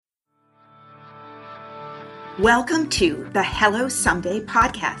Welcome to the Hello Someday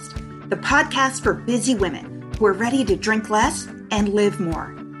podcast, the podcast for busy women who are ready to drink less and live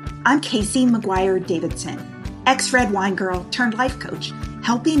more. I'm Casey McGuire Davidson, ex-red wine girl turned life coach,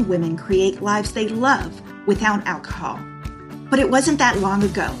 helping women create lives they love without alcohol. But it wasn't that long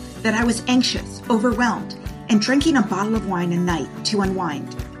ago that I was anxious, overwhelmed, and drinking a bottle of wine a night to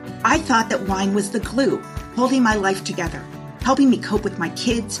unwind. I thought that wine was the glue holding my life together, helping me cope with my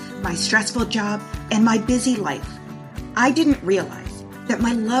kids, my stressful job, and my busy life. I didn't realize that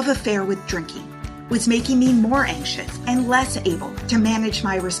my love affair with drinking was making me more anxious and less able to manage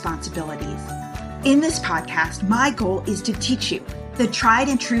my responsibilities. In this podcast, my goal is to teach you the tried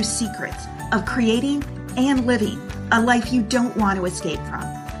and true secrets of creating and living a life you don't want to escape from.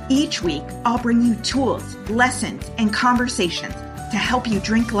 Each week, I'll bring you tools, lessons, and conversations to help you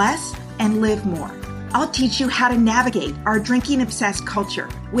drink less and live more. I'll teach you how to navigate our drinking-obsessed culture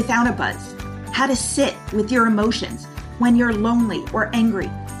without a buzz, how to sit with your emotions when you're lonely or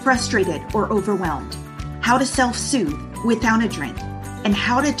angry, frustrated or overwhelmed, how to self-soothe without a drink, and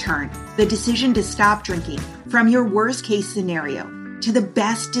how to turn the decision to stop drinking from your worst-case scenario to the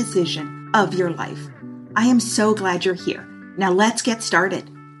best decision of your life. I am so glad you're here. Now let's get started.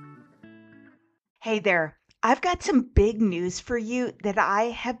 Hey there. I've got some big news for you that I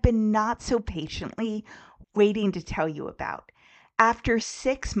have been not so patiently waiting to tell you about. After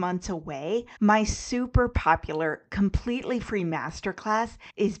 6 months away, my super popular, completely free masterclass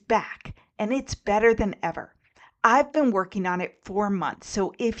is back, and it's better than ever. I've been working on it for months,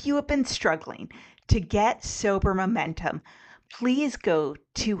 so if you have been struggling to get sober momentum, please go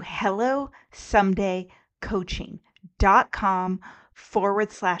to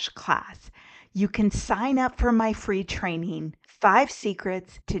hellosomedaycoaching.com/class. You can sign up for my free training, 5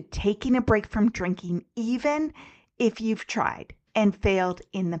 Secrets to Taking a Break from Drinking, even if you've tried and failed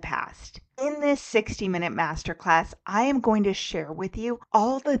in the past. In this 60-minute masterclass, I am going to share with you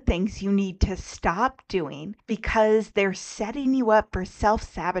all the things you need to stop doing because they're setting you up for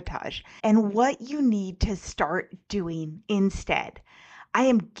self-sabotage and what you need to start doing instead. I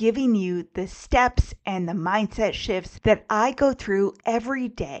am giving you the steps and the mindset shifts that I go through every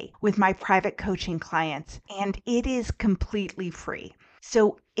day with my private coaching clients, and it is completely free.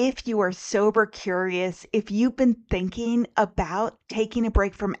 So if you are sober curious, if you've been thinking about taking a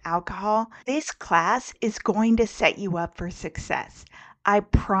break from alcohol, this class is going to set you up for success. I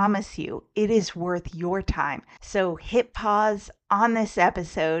promise you, it is worth your time. So hit pause on this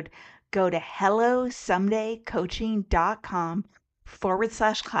episode, go to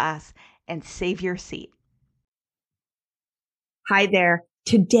hellosomedaycoaching.com/class and save your seat. Hi there.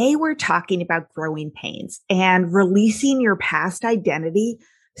 Today we're talking about growing pains and releasing your past identity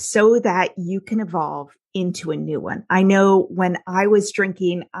so that you can evolve into a new one. I know when I was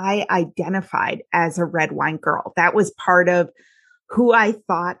drinking, I identified as a red wine girl. That was part of who I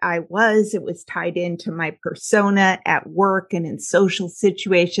thought I was. It was tied into my persona at work and in social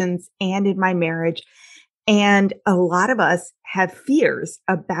situations and in my marriage. And a lot of us have fears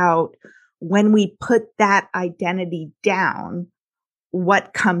about when we put that identity down,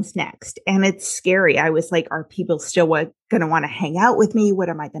 what comes next. And it's scary. I was like, are people still going to want to hang out with me? What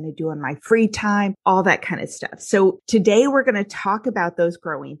am I going to do in my free time? All that kind of stuff. So today we're going to talk about those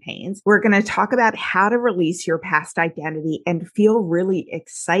growing pains. We're going to talk about how to release your past identity and feel really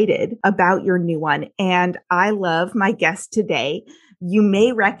excited about your new one. And I love my guest today. You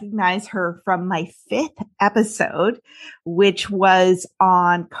may recognize her from my 5th episode, which was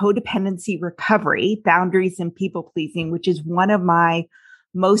on codependency recovery, boundaries and people pleasing, which is one of my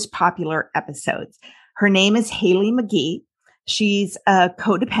most popular episodes. Her name is Haley McGee. She's a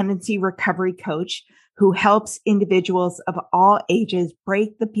codependency recovery coach who helps individuals of all ages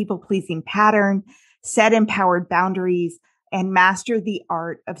break the people pleasing pattern, set empowered boundaries, and master the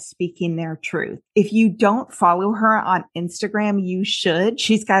art of speaking their truth. If you don't follow her on Instagram, you should.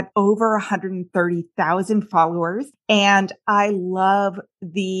 She's got over 130,000 followers, and I love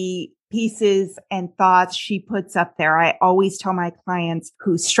the pieces and thoughts she puts up there. I always tell my clients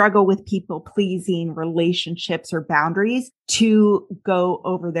who struggle with people pleasing, relationships, or boundaries to go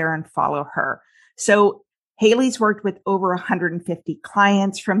over there and follow her. So Haley's worked with over 150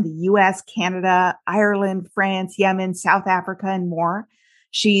 clients from the US, Canada, Ireland, France, Yemen, South Africa, and more.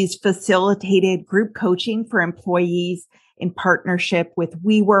 She's facilitated group coaching for employees in partnership with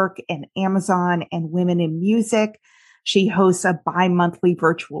WeWork and Amazon and Women in Music. She hosts a bi-monthly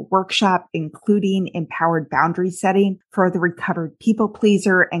virtual workshop, including empowered boundary setting for the recovered people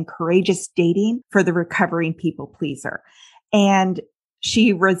pleaser and courageous dating for the recovering people pleaser. And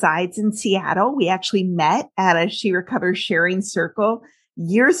she resides in Seattle. We actually met at a She Recovers sharing circle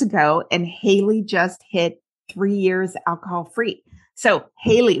years ago, and Haley just hit 3 years alcohol free. So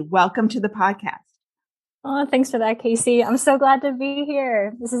Haley, welcome to the podcast. Oh, thanks for that, Casey. I'm so glad to be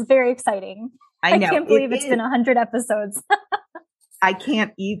here. This is very exciting. I know. I can't believe it's been 100 episodes. I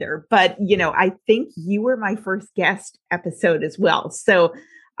can't either, but I think you were my first guest episode as well. So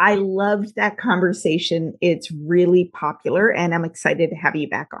I loved that conversation. It's really popular and I'm excited to have you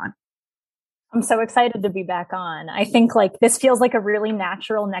back on. I'm so excited to be back on. I think this feels like a really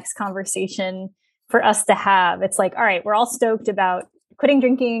natural next conversation for us to have. It's like, all right, we're all stoked about quitting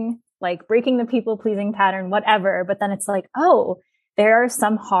drinking, breaking the people pleasing pattern, whatever. But then it's like, oh, there are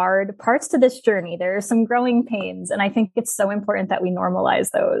some hard parts to this journey. There are some growing pains. And I think it's so important that we normalize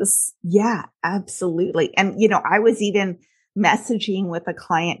those. Yeah, absolutely. And, I was even messaging with a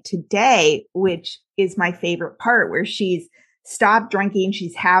client today, which is my favorite part, where she's stopped drinking.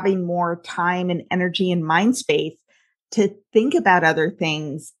 She's having more time and energy and mind space to think about other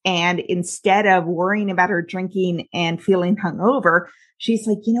things. And instead of worrying about her drinking and feeling hungover, she's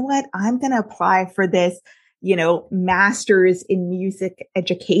like, you know what? I'm going to apply for this, master's in music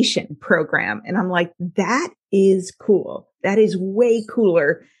education program. And I'm like, that is cool. That is way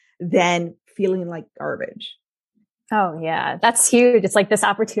cooler than feeling like garbage. Oh yeah. That's huge. It's like this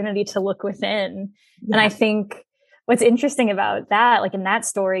opportunity to look within. Yeah. And I think what's interesting about that, in that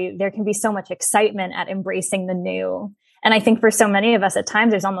story, there can be so much excitement at embracing the new. And I think for so many of us at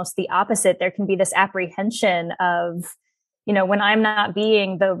times, there's almost the opposite. There can be this apprehension of, when I'm not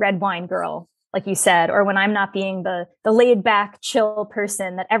being the red wine girl, like you said, or when I'm not being the laid back, chill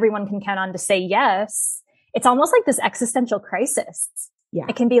person that everyone can count on to say yes, it's almost like this existential crisis. Yeah.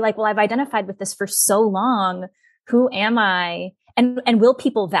 It can be like, well, I've identified with this for so long. Who am I? And will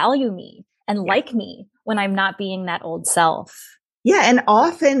people value me and like me when I'm not being that old self? Yeah. And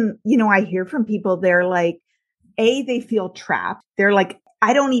often, I hear from people, they're like, they feel trapped. They're like,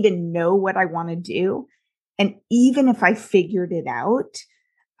 I don't even know what I want to do. And even if I figured it out,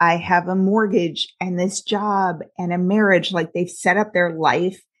 I have a mortgage and this job and a marriage, they've set up their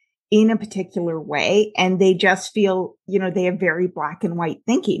life in a particular way. And they just feel, they have very black and white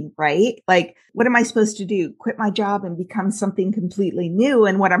thinking, right? What am I supposed to do? Quit my job and become something completely new.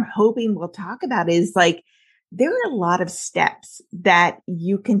 And what I'm hoping we'll talk about is there are a lot of steps that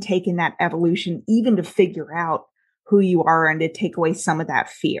you can take in that evolution, even to figure out who you are and to take away some of that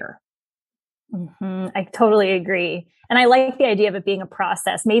fear. Mm-hmm. I totally agree. And I like the idea of it being a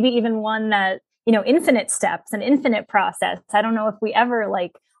process, maybe even one that, infinite steps, an infinite process. I don't know if we ever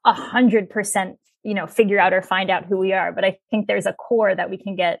 100%, figure out or find out who we are, but I think there's a core that we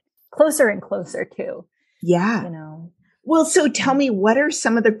can get closer and closer to. Yeah. Well, so tell me, what are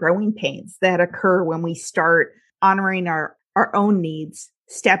some of the growing pains that occur when we start honoring our own needs,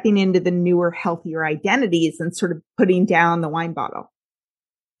 stepping into the newer, healthier identities and sort of putting down the wine bottle?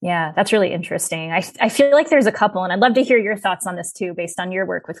 Yeah, that's really interesting. I feel like there's a couple, and I'd love to hear your thoughts on this too, based on your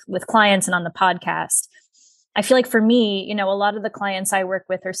work with clients and on the podcast. I feel like for me, a lot of the clients I work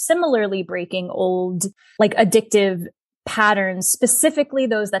with are similarly breaking old, addictive patterns, specifically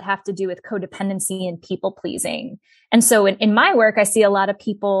those that have to do with codependency and people pleasing. And so in my work, I see a lot of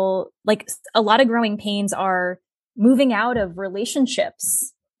people, a lot of growing pains are moving out of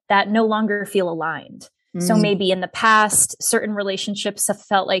relationships that no longer feel aligned. So maybe in the past, certain relationships have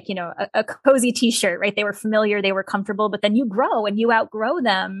felt like, a cozy t-shirt, right? They were familiar, they were comfortable, but then you grow and you outgrow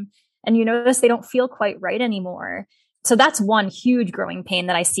them and you notice they don't feel quite right anymore. So that's one huge growing pain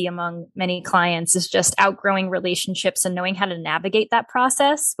that I see among many clients, is just outgrowing relationships and knowing how to navigate that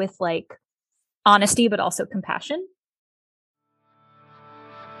process with honesty, but also compassion.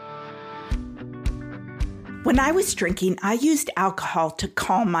 When I was drinking, I used alcohol to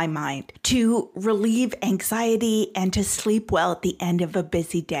calm my mind, to relieve anxiety, and to sleep well at the end of a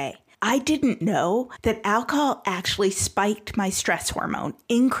busy day. I didn't know that alcohol actually spiked my stress hormone,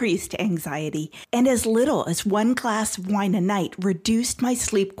 increased anxiety, and as little as 1 glass of wine a night reduced my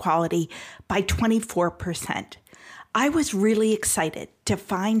sleep quality by 24%. I was really excited to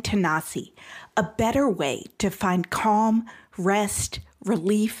find Tanasi, a better way to find calm, rest,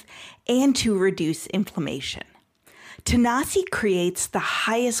 relief, and to reduce inflammation. Tanasi creates the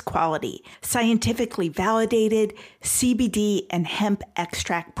highest quality, scientifically validated CBD and hemp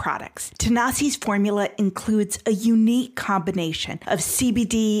extract products. Tanasi's formula includes a unique combination of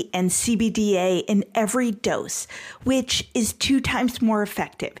CBD and CBDA in every dose, which is 2 times more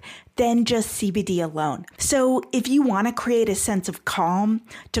effective than just CBD alone. So if you want to create a sense of calm,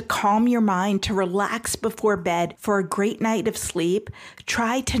 to calm your mind, to relax before bed for a great night of sleep,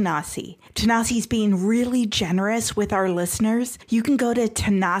 try Tanasi. Tanasi's being really generous with our listeners. You can go to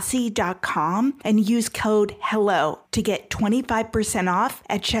tanasi.com and use code HELLO to get 25% off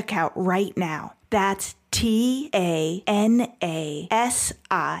at checkout right now. That's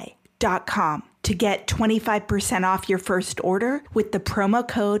TANASI.com to get 25% off your first order with the promo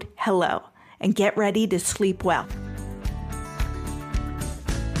code HELLO, and get ready to sleep well.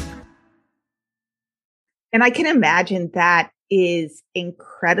 And I can imagine that is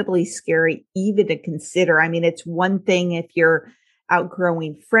incredibly scary even to consider. I mean, it's one thing if you're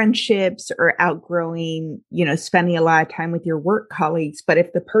outgrowing friendships or outgrowing, spending a lot of time with your work colleagues, but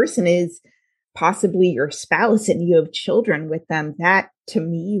if the person is possibly your spouse and you have children with them, that to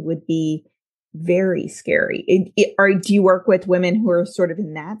me would be very scary. Do you work with women who are sort of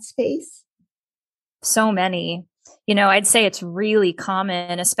in that space? So many. I'd say it's really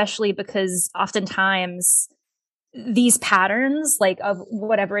common, especially because oftentimes these patterns, like of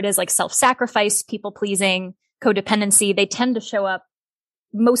whatever it is, like self-sacrifice, people-pleasing, codependency, they tend to show up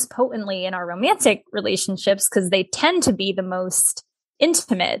most potently in our romantic relationships because they tend to be the most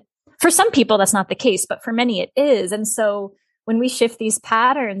intimate. For some people, that's not the case, but for many it is. And so when we shift these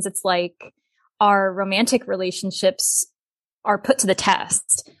patterns, it's like our romantic relationships are put to the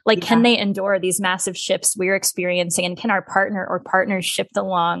test. Like, can they endure these massive shifts we're experiencing? And can our partner or partners shift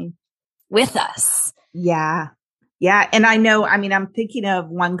along with us? Yeah. Yeah. And I'm thinking of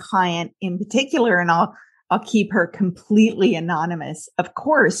one client in particular, and I'll keep her completely anonymous, of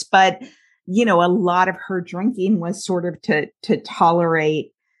course, but a lot of her drinking was sort of to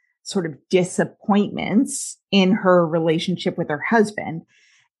tolerate sort of disappointments in her relationship with her husband.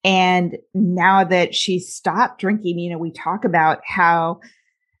 And now that she's stopped drinking, we talk about how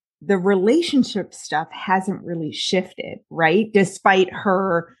the relationship stuff hasn't really shifted, right? Despite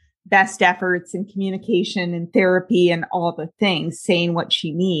her best efforts in communication and therapy and all the things, saying what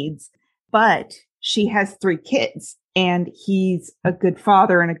she needs. But she has 3 kids and he's a good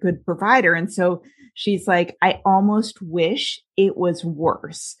father and a good provider. And so she's like, I almost wish it was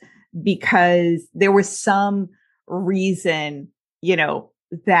worse because there was some reason,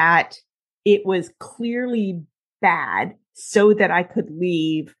 that it was clearly bad so that I could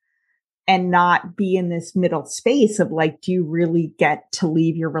leave and not be in this middle space of like, do you really get to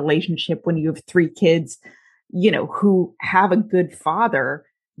leave your relationship when you have 3 kids, who have a good father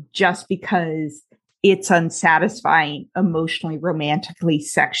just because it's unsatisfying emotionally, romantically,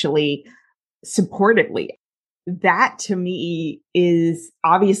 sexually, supportively? That to me is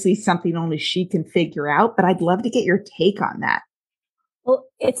obviously something only she can figure out, but I'd love to get your take on that. Well,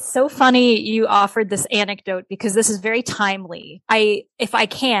 it's so funny you offered this anecdote because this is very timely. If I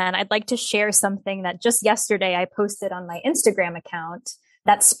can, I'd like to share something that just yesterday I posted on my Instagram account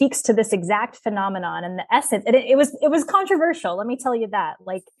that speaks to this exact phenomenon and the essence. And it was controversial. Let me tell you that.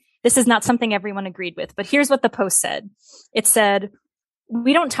 Like, this is not something everyone agreed with, but here's what the post said. It said,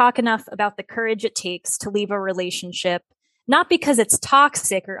 "We don't talk enough about the courage it takes to leave a relationship, not because it's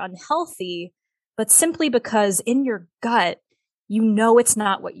toxic or unhealthy, but simply because in your gut, it's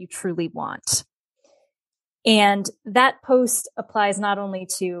not what you truly want." And that post applies not only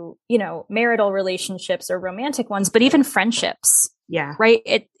to, marital relationships or romantic ones, but even friendships. Yeah.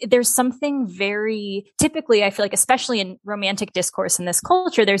 Right. There's something very typically, I feel like, especially in romantic discourse in this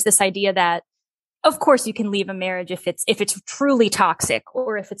culture, there's this idea that, of course, you can leave a marriage if it's truly toxic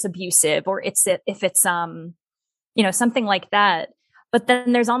or if it's abusive or if it's something like that. But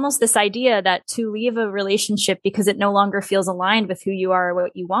then there's almost this idea that to leave a relationship because it no longer feels aligned with who you are or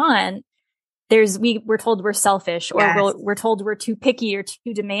what you want, we're told we're selfish, or yes, we're told we're too picky or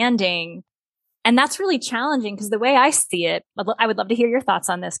too demanding. And that's really challenging because the way I see it, I would love to hear your thoughts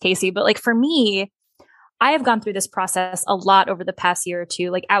on this, Casey. But like for me, I have gone through this process a lot over the past year or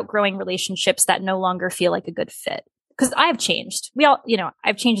two, like outgrowing relationships that no longer feel like a good fit. Because I've changed.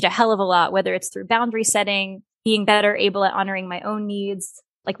 I've changed a hell of a lot, whether it's through boundary setting, being better able at honoring my own needs,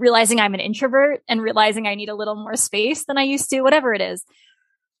 like realizing I'm an introvert and realizing I need a little more space than I used to, whatever it is.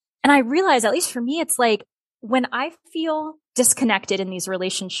 And I realize, at least for me, it's like when I feel disconnected in these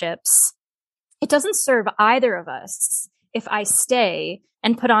relationships, it doesn't serve either of us if I stay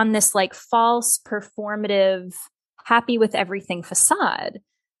and put on this like false performative, happy with everything facade.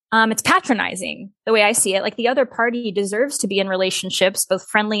 It's patronizing the way I see it. Like the other party deserves to be in relationships, both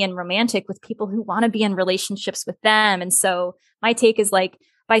friendly and romantic, with people who want to be in relationships with them. And so my take is like,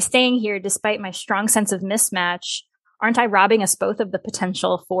 by staying here, despite my strong sense of mismatch, aren't I robbing us both of the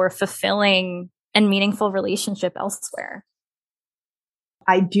potential for fulfilling and meaningful relationship elsewhere?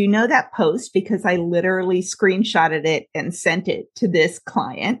 I do know that post because I literally screenshotted it and sent it to this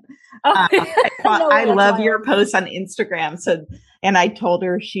client. Oh, I love your post on Instagram. So, and I told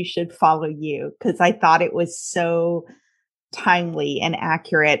her she should follow you because I thought it was so timely and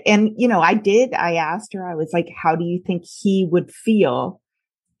accurate. And, I asked her, I was like, how do you think he would feel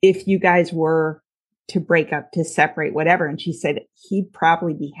if you guys were to break up, to separate, whatever? And she said, he'd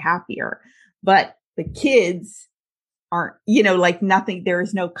probably be happier, but the kids aren't, like nothing, there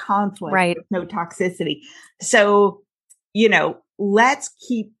is no conflict, right? No toxicity. So, let's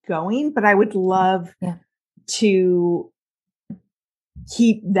keep going, but I would love to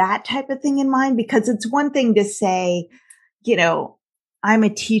keep that type of thing in mind, because it's one thing to say, I'm a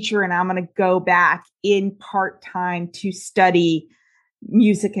teacher and I'm going to go back in part-time to study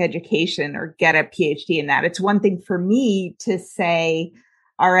music education or get a PhD in that. It's one thing for me to say,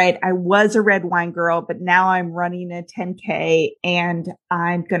 all right, I was a red wine girl, but now I'm running a 10K and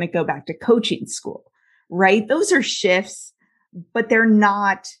I'm going to go back to coaching school, right? Those are shifts, but they're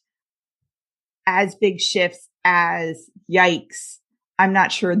not as big shifts as, yikes, I'm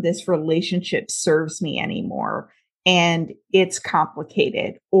not sure this relationship serves me anymore and it's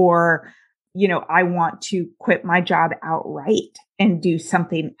complicated, or, I want to quit my job outright and do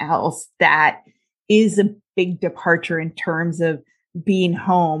something else that is a big departure in terms of being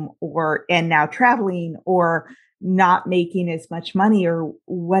home and now traveling or not making as much money or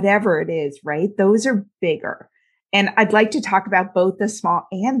whatever it is, right? Those are bigger. And I'd like to talk about both the small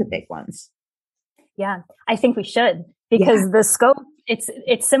and the big ones. Yeah, I think we should, because the scope,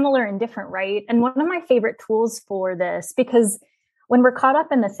 it's similar and different, right? And one of my favorite tools for this, because when we're caught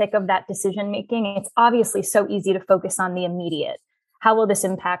up in the thick of that decision making, it's obviously so easy to focus on the immediate. How will this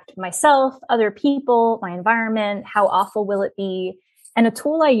impact myself, other people, my environment? How awful will it be? And a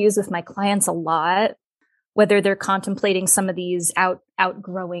tool I use with my clients a lot, whether they're contemplating some of these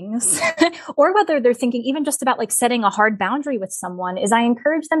outgrowings or whether they're thinking even just about like setting a hard boundary with someone, is I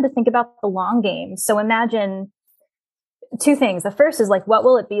encourage them to think about the long game. So imagine two things. The first is like, what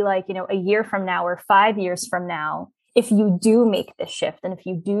will it be like, a year from now or 5 years from now, if you do make this shift and if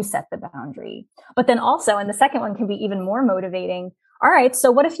you do set the boundary? But then also, and the second one can be even more motivating. All right, so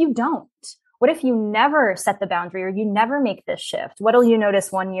what if you don't? What if you never set the boundary or you never make this shift? What'll you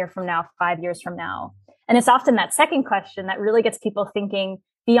notice 1 year from now, 5 years from now? And it's often that second question that really gets people thinking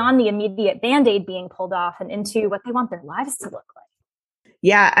beyond the immediate Band-Aid being pulled off and into what they want their lives to look like.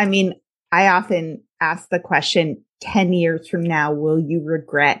 Yeah. I mean, I often ask the question, 10 years from now, will you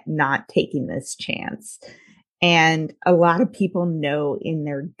regret not taking this chance? And a lot of people know in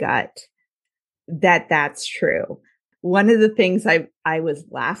their gut that that's true. One of the things I was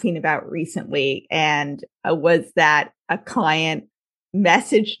laughing about recently and was that a client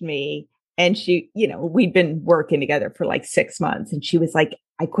messaged me and she, we'd been working together for like 6 months and she was like,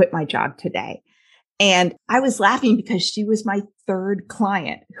 I quit my job today. And I was laughing because she was my third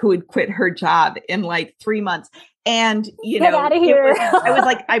client who had quit her job in like 3 months. And, get out of here. I was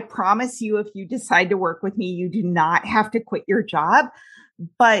like, I promise you, if you decide to work with me, you do not have to quit your job,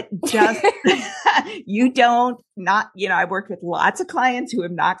 but just, I worked with lots of clients who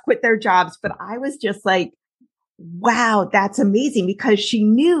have not quit their jobs, but I was just like, wow, that's amazing, because she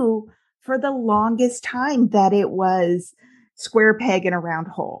knew for the longest time that it was square peg in a round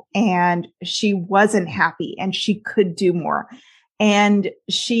hole and she wasn't happy and she could do more. And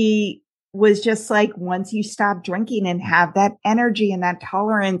she was just like, once you stop drinking and have that energy and that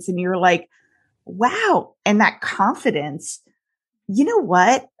tolerance and you're like, wow. And that confidence, you know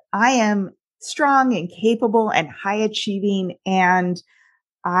what? I am strong and capable and high achieving. And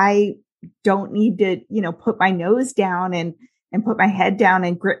I don't need to, put my nose down and put my head down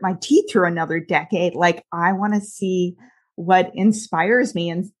and grit my teeth through another decade. Like, I want to see what inspires me.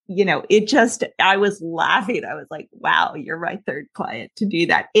 And, I was laughing. I was like, wow, you're my third client to do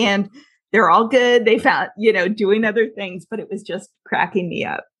that. And they're all good. They found, doing other things, but it was just cracking me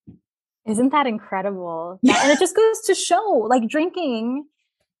up. Isn't that incredible? And it just goes to show, like, drinking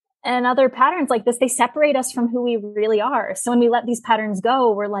and other patterns like this, they separate us from who we really are. So when we let these patterns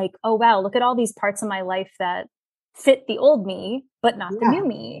go, we're like, oh, wow, look at all these parts of my life that fit the old me, but not the new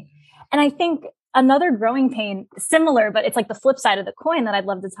me. And I think another growing pain, similar, but it's like the flip side of the coin that I'd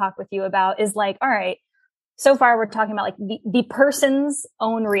love to talk with you about, is like, all right, so far we're talking about like the person's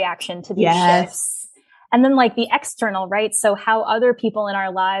own reaction to these shifts. And then like the external, right? So how other people in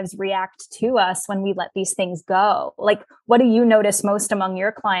our lives react to us when we let these things go. Like, what do you notice most among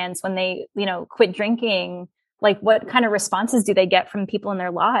your clients when they, quit drinking? Like, what kind of responses do they get from people in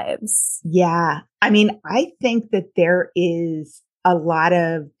their lives? Yeah. I mean, I think that there is a lot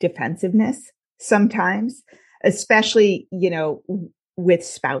of defensiveness sometimes, especially, with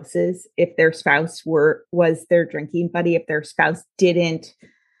spouses, if their spouse was their drinking buddy, if their spouse didn't,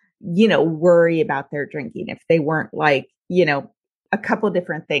 worry about their drinking, if they weren't like, a couple of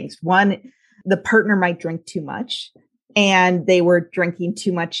different things. One, the partner might drink too much and they were drinking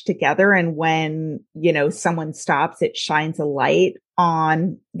too much together. And when, someone stops, it shines a light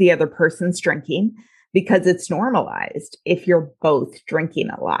on the other person's drinking because it's normalized if you're both drinking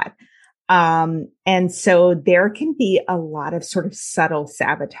a lot. And so there can be a lot of sort of subtle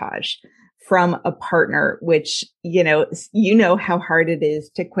sabotage from a partner, which, how hard it is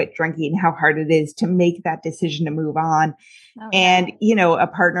to quit drinking, how hard it is to make that decision to move on. Okay. And, a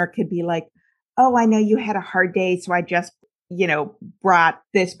partner could be like, oh, I know you had a hard day. So I just, brought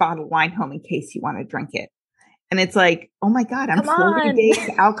this bottle of wine home in case you want to drink it. And it's like, oh my God, I'm 40 days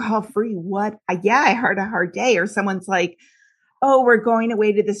alcohol free. What? I had a hard day. Or someone's like, oh, we're going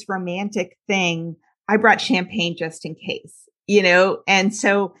away to this romantic thing. I brought champagne just in case, and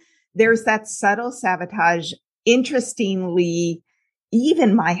so there's that subtle sabotage. Interestingly,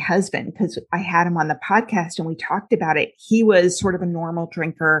 even my husband, because I had him on the podcast and we talked about it, he was sort of a normal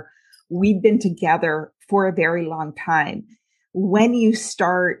drinker. We'd been together for a very long time. When you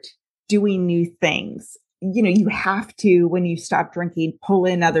start doing new things, you have to, when you stop drinking, pull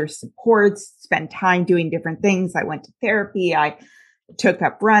in other supports, spend time doing different things. I went to therapy. I took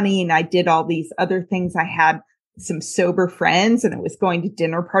up running. I did all these other things. I had some sober friends and I was going to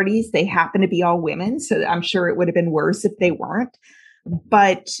dinner parties. They happened to be all women. So I'm sure it would have been worse if they weren't.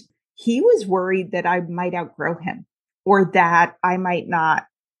 But he was worried that I might outgrow him or that I might not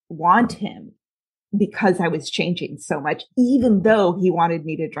want him because I was changing so much, even though he wanted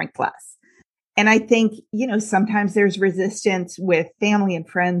me to drink less. And I think, sometimes there's resistance with family and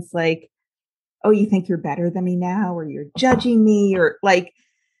friends like, oh, you think you're better than me now, or you're judging me, or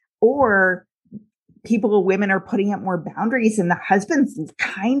women are putting up more boundaries, and the husbands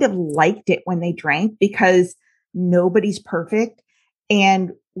kind of liked it when they drank because nobody's perfect.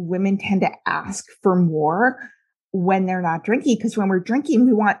 And women tend to ask for more when they're not drinking. Because when we're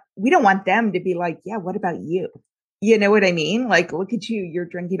drinking, we don't want them to be like, yeah, what about you? You know what I mean? Like, look at you, you're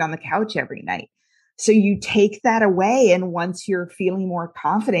drinking on the couch every night. So you take that away. And once you're feeling more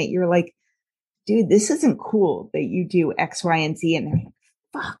confident, you're like, dude, this isn't cool that you do X, Y, and Z. And they're like,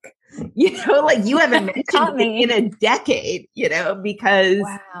 fuck, you haven't mentioned it in a decade, because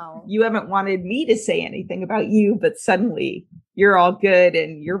you haven't wanted me to say anything about you, but suddenly you're all good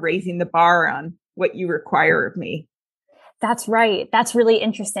and you're raising the bar on what you require of me. That's right. That's really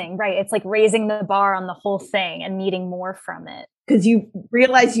interesting, right? It's like raising the bar on the whole thing and needing more from it. Because you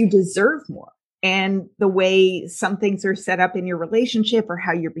realize you deserve more. And the way some things are set up in your relationship or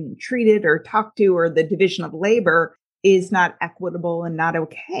how you're being treated or talked to or the division of labor is not equitable and not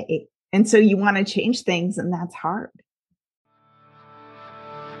okay. And so you want to change things, and that's hard.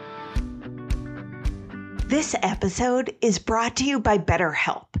 This episode is brought to you by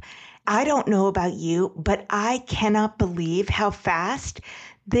BetterHelp. I don't know about you, but I cannot believe how fast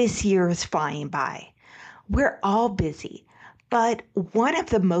this year is flying by. We're all busy, but one of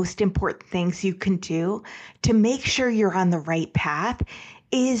the most important things you can do to make sure you're on the right path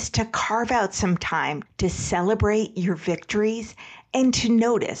is to carve out some time to celebrate your victories and to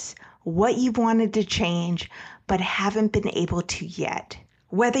notice what you've wanted to change but haven't been able to yet.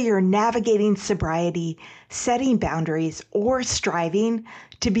 Whether you're navigating sobriety, setting boundaries, or striving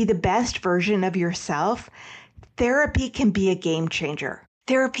to be the best version of yourself, therapy can be a game changer.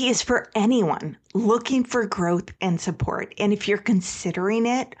 Therapy is for anyone looking for growth and support. And if you're considering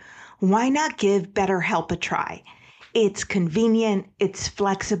it, why not give BetterHelp a try? It's convenient, it's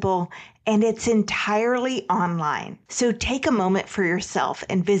flexible, and it's entirely online. So take a moment for yourself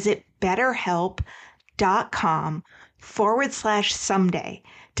and visit BetterHelp.com/someday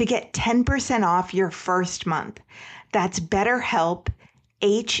to get 10% off your first month. That's BetterHelp,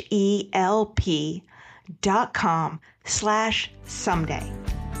 HELP.com/someday.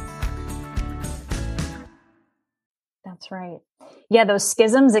 That's right. Yeah, those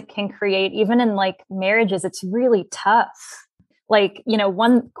schisms it can create, even in like marriages, it's really tough. Like,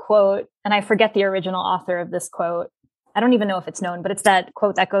 one quote, and I forget the original author of this quote. I don't even know if it's known, but it's that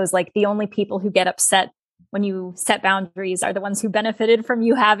quote that goes like, the only people who get upset when you set boundaries are the ones who benefited from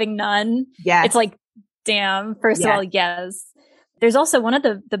you having none. Yeah. It's like, damn, first of all, yes. There's also one of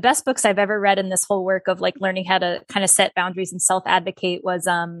the best books I've ever read in this whole work of like learning how to kind of set boundaries and self-advocate was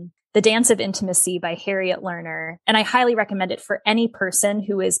The Dance of Intimacy by Harriet Lerner. And I highly recommend it for any person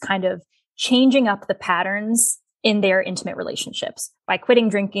who is kind of changing up the patterns in their intimate relationships by quitting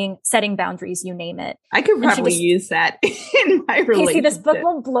drinking, setting boundaries, you name it. I could probably use that in my relationship. Casey, this book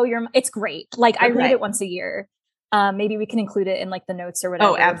will blow your mind. It's great. Like I read it once a year. Maybe we can include it in like the notes or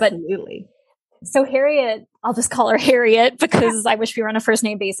whatever. Oh, absolutely. So Harriet, I'll just call her Harriet because I wish we were on a first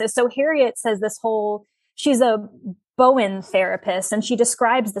name basis. So Harriet says she's a Bowen therapist, and she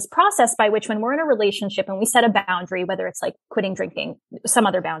describes this process by which when we're in a relationship and we set a boundary, whether it's like quitting drinking, some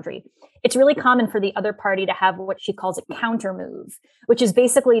other boundary, it's really common for the other party to have what she calls a counter move, which is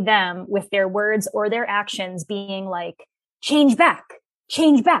basically them with their words or their actions being like, change back,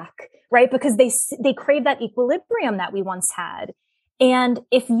 right? Because they crave that equilibrium that we once had. And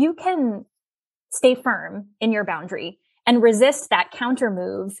if you can stay firm in your boundary and resist that counter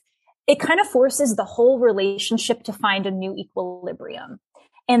move, it kind of forces the whole relationship to find a new equilibrium.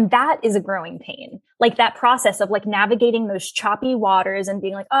 And that is a growing pain. Like that process of like navigating those choppy waters and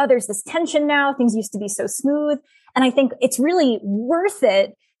being like, oh, there's this tension now. Things used to be so smooth. And I think it's really worth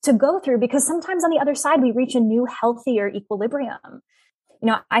it to go through, because sometimes on the other side, we reach a new, healthier equilibrium. You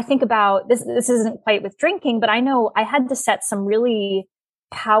know, I think about this isn't quite with drinking, but I know I had to set some really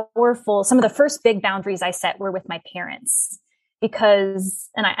powerful, some of the first big boundaries I set were with my parents, because,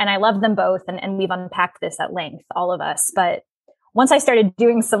 and I love them both. And we've unpacked this at length, all of us. But once I started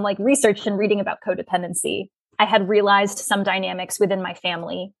doing some like research and reading about codependency, I had realized some dynamics within my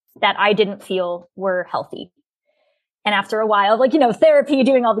family that I didn't feel were healthy. And after a while, like, you know, therapy,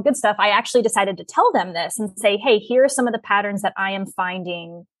 doing all the good stuff, I actually decided to tell them this and say, hey, here are some of the patterns that I am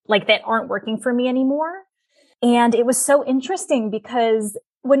finding like that aren't working for me anymore. And it was so interesting because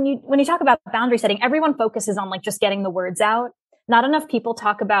when you talk about boundary setting, everyone focuses on like just getting the words out. Not enough people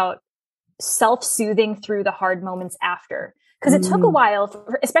talk about self-soothing through the hard moments after. Because it took a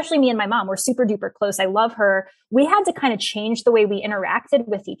while, especially me and my mom, we're super duper close. I love her. We had to kind of change the way we interacted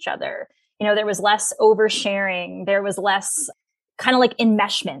with each other. You know, there was less oversharing. There was less kind of like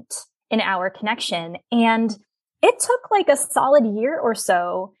enmeshment in our connection. And it took like a solid year or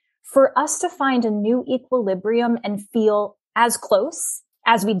so for us to find a new equilibrium and feel as close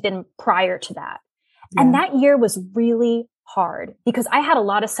as we'd been prior to that. Yeah. And that year was really hard because I had a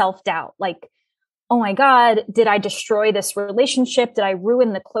lot of self-doubt. Like, oh my God, did I destroy this relationship? Did I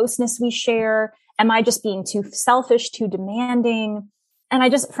ruin the closeness we share? Am I just being too selfish, too demanding? And I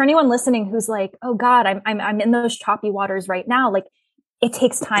just, for anyone listening who's like, oh God, I'm in those choppy waters right now. Like, it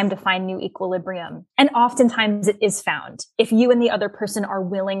takes time to find new equilibrium. And oftentimes it is found if you and the other person are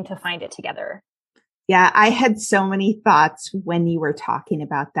willing to find it together. Yeah, I had so many thoughts when you were talking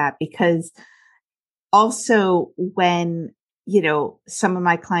about that, because also when, you know, some of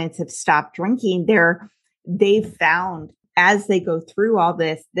my clients have stopped drinking, they've found as they go through all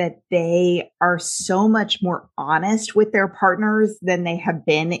this that they are so much more honest with their partners than they have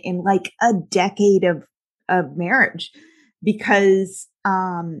been in like a decade of marriage. Because,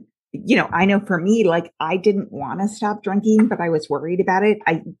 you know, I know for me, like I didn't want to stop drinking, but I was worried about it.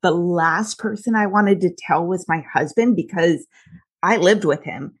 The last person I wanted to tell was my husband, because I lived with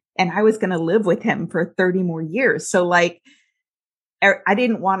him and I was going to live with him for 30 more years. So like, I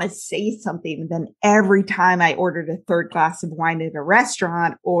didn't want to say something. Then every time I ordered a third glass of wine at a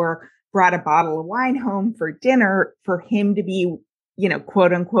restaurant or brought a bottle of wine home for dinner, for him to be, you know,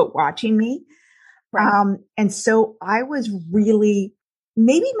 quote unquote, watching me. Right. And so I was really,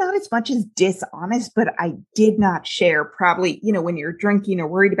 maybe not as much as dishonest, but I did not share. Probably, you know, when you're drinking or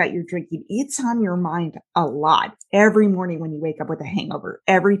worried about your drinking, it's on your mind a lot. Every morning when you wake up with a hangover,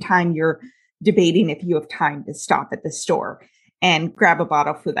 every time you're debating if you have time to stop at the store and grab a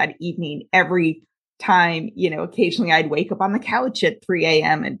bottle for that evening, every time, you know, occasionally I'd wake up on the couch at 3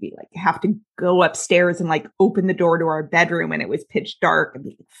 a.m. and be like, have to go upstairs and like open the door to our bedroom and it was pitch dark and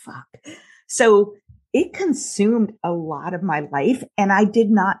be like, fuck. So it consumed a lot of my life. And I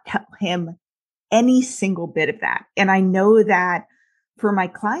did not tell him any single bit of that. And I know that for my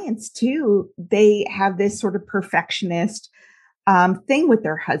clients too, they have this sort of perfectionist thing with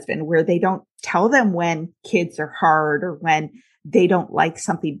their husband where they don't tell them when kids are hard or when they don't like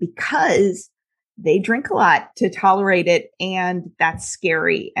something, because they drink a lot to tolerate it. And that's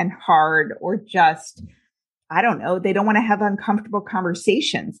scary and hard, or just, I don't know, they don't want to have uncomfortable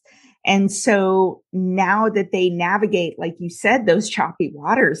conversations. And so now that they navigate, like you said, those choppy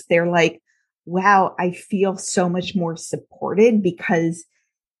waters, they're like, wow, I feel so much more supported because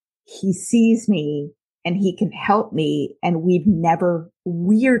he sees me and he can help me. And we've never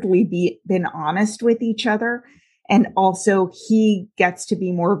weirdly been honest with each other. And also he gets to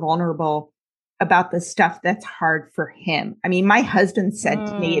be more vulnerable about the stuff that's hard for him. I mean, my husband said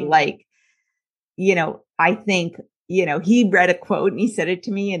to me, like, you know, I think, you know, he read a quote and he said it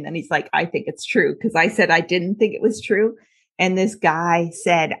to me. And then he's like, I think it's true. Cause I said, I didn't think it was true. And this guy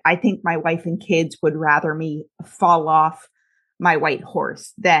said, I think my wife and kids would rather me fall off my white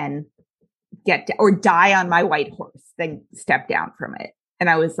horse than or die on my white horse than step down from it. And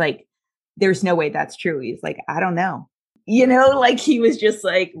I was like, there's no way that's true. He's like, I don't know. Like he was just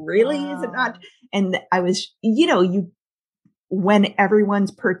like, really? Wow. Is it not? And I was, when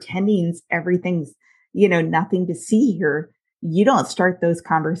everyone's pretending everything's, nothing to see here, you don't start those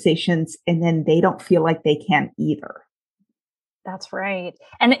conversations and then they don't feel like they can either. That's right.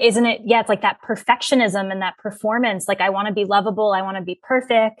 And isn't it? Yeah, it's like that perfectionism and that performance. Like, I want to be lovable. I want to be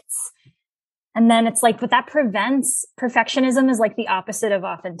perfect. And then it's like, but that prevents perfectionism is like the opposite of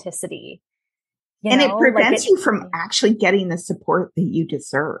authenticity. And it prevents you from actually getting the support that you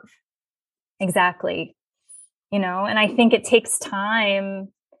deserve. Exactly. And I think it takes time.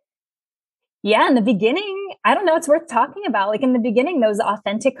 Yeah. In the beginning, I don't know, it's worth talking about. Like in the beginning, those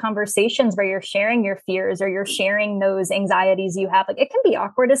authentic conversations where you're sharing your fears or you're sharing those anxieties you have, like it can be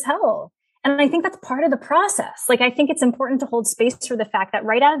awkward as hell. And I think that's part of the process. Like, I think it's important to hold space for the fact that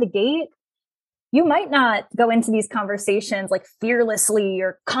right out of the gate, you might not go into these conversations like fearlessly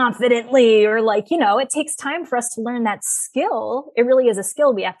or confidently or like, it takes time for us to learn that skill. It really is a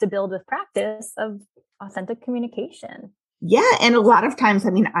skill we have to build with practice of authentic communication. Yeah. And a lot of times,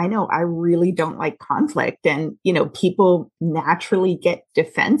 I know I really don't like conflict and, people naturally get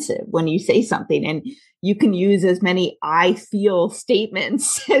defensive when you say something and you can use as many I feel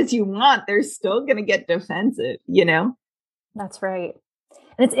statements as you want. They're still going to get defensive, That's right.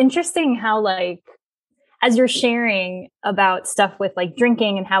 And it's interesting how like, as you're sharing about stuff with like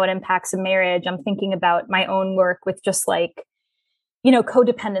drinking and how it impacts a marriage, I'm thinking about my own work with just like,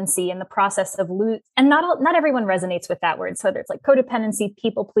 codependency and the process of and not everyone resonates with that word. So whether it's like codependency,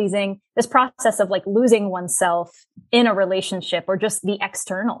 people pleasing, this process of like losing oneself in a relationship or just the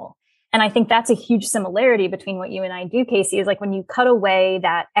external. And I think that's a huge similarity between what you and I do, Casey, is like when you cut away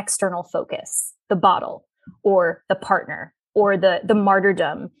that external focus, the bottle or the partner or the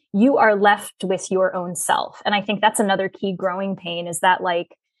martyrdom, you are left with your own self. And I think that's another key growing pain is that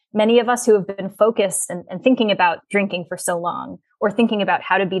like many of us who have been focused and thinking about drinking for so long or thinking about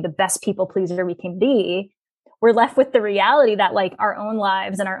how to be the best people pleaser we can be, we're left with the reality that like our own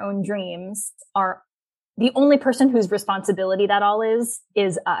lives and our own dreams are the only person whose responsibility that all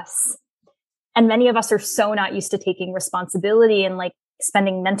is us. And many of us are so not used to taking responsibility and like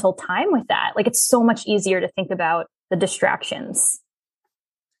spending mental time with that. Like it's so much easier to think about the distractions.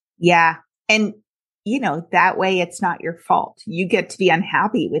 Yeah. And that way it's not your fault. You get to be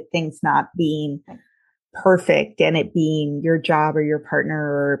unhappy with things not being perfect and it being your job or your partner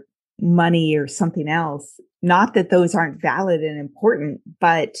or money or something else. Not that those aren't valid and important,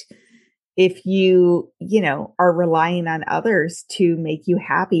 but if you, are relying on others to make you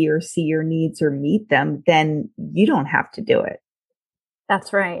happy or see your needs or meet them, then you don't have to do it.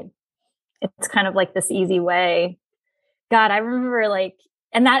 That's right. It's kind of like this easy way. God, I remember like,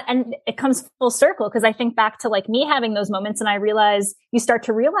 and it comes full circle because I think back to like me having those moments and I realize you start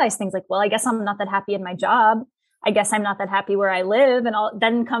to realize things like, well, I guess I'm not that happy in my job. I guess I'm not that happy where I live. And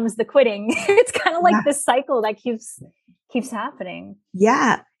then comes the quitting. It's kind of like this cycle that keeps happening.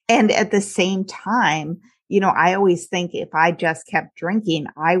 Yeah. And at the same time, I always think if I just kept drinking,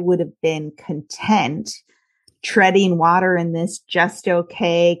 I would have been content treading water in this just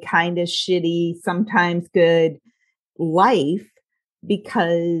okay, kind of shitty, sometimes good life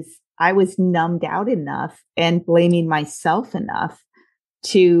because I was numbed out enough and blaming myself enough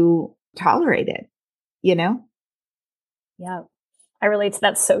to tolerate it, Yeah. I relate to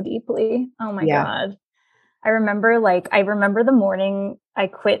that so deeply. Oh my God. I remember the morning I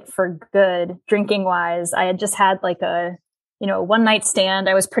quit for good, drinking wise. I had just had like a one night stand.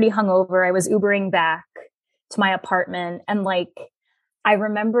 I was pretty hungover. I was Ubering back to my apartment. And like, I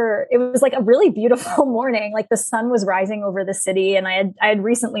remember it was like a really beautiful morning. Like the sun was rising over the city and I had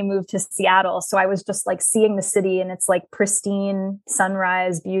recently moved to Seattle. So I was just like seeing the city and it's like pristine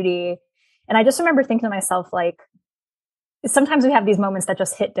sunrise beauty. And I just remember thinking to myself, like, sometimes we have these moments that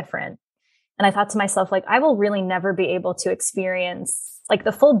just hit different. And I thought to myself, like, I will really never be able to experience like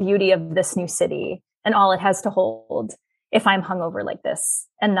the full beauty of this new city and all it has to hold if I'm hungover like this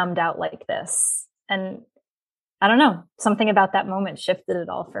and numbed out like this. And I don't know, something about that moment shifted it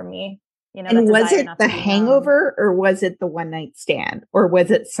all for me. And was it the hangover or was it the one night stand or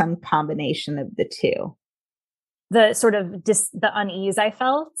was it some combination of the two? The sort of the unease I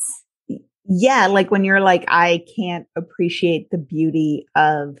felt. Yeah. Like when you're like, I can't appreciate the beauty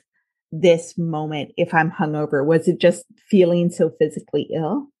of this moment if I'm hungover. Was it just feeling so physically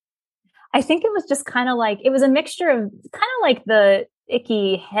ill? I think it was just kind of like, it was a mixture of kind of like the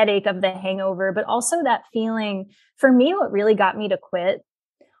icky headache of the hangover, but also that feeling. For me, what really got me to quit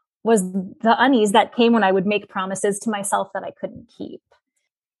was the unease that came when I would make promises to myself that I couldn't keep.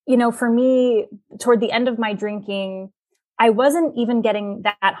 for me, toward the end of my drinking, I wasn't even getting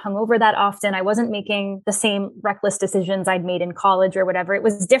that hungover that often. I wasn't making the same reckless decisions I'd made in college or whatever. It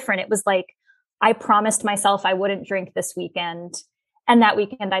was different. It was like, I promised myself I wouldn't drink this weekend. And that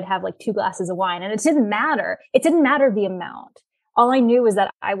weekend I'd have like 2 glasses of wine, and it didn't matter. It didn't matter the amount. All I knew was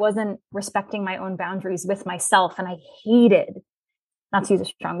that I wasn't respecting my own boundaries with myself. And I hated, not to use a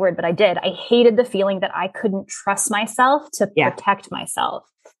strong word, but I hated the feeling that I couldn't trust myself to protect myself.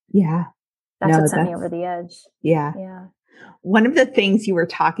 Yeah. That's what sent me over the edge. Yeah. Yeah. One of the things you were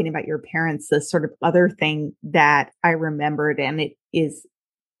talking about your parents, the sort of other thing that I remembered, and it is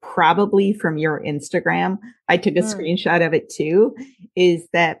probably from your Instagram, I took a screenshot of it too, is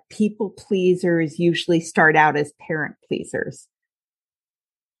that people pleasers usually start out as parent pleasers.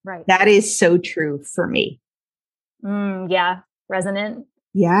 Right. That is so true for me. Yeah. Resonant.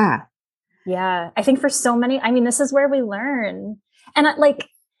 Yeah. Yeah. I think for so many, this is where we learn. And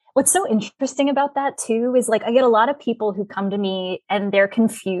what's so interesting about that too is I get a lot of people who come to me and they're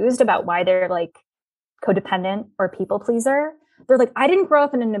confused about why they're codependent or people pleaser. They're like, I didn't grow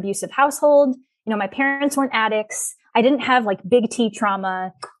up in an abusive household. My parents weren't addicts. I didn't have big T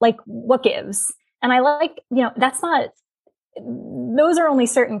trauma. What gives? And I that's not, those are only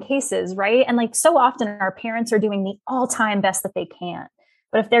certain cases, right? And so often our parents are doing the all-time best that they can.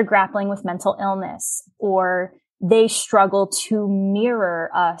 But if they're grappling with mental illness, or they struggle to mirror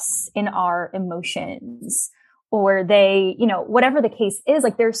us in our emotions, or they, whatever the case is,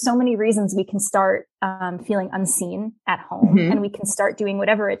 there's so many reasons we can start feeling unseen at home, and we can start doing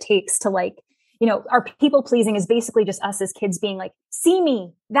whatever it takes to our people pleasing is basically just us as kids being see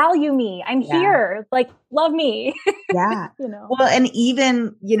me, value me, I'm here, love me. Yeah. Well, and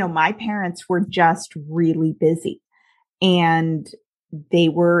even, my parents were just really busy, and they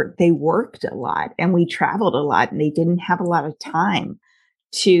worked a lot, and we traveled a lot, and they didn't have a lot of time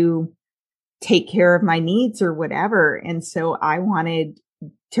to take care of my needs or whatever. And so I wanted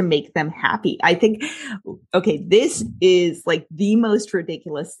to make them happy. I think, okay, this is the most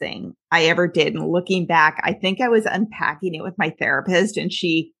ridiculous thing I ever did. And looking back, I think I was unpacking it with my therapist, and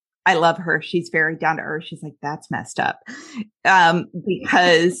I love her. She's very down to earth. She's like, that's messed up.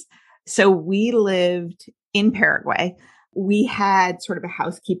 Because so we lived in Paraguay. We had sort of a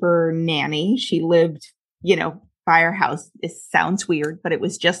housekeeper nanny. She lived, by our house. This sounds weird, but it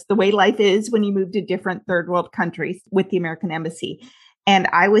was just the way life is when you move to different third world countries with the American Embassy. And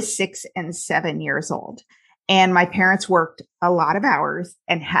I was 6 and 7 years old. And my parents worked a lot of hours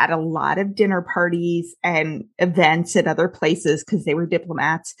and had a lot of dinner parties and events at other places because they were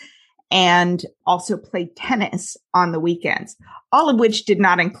diplomats, and also played tennis on the weekends, all of which did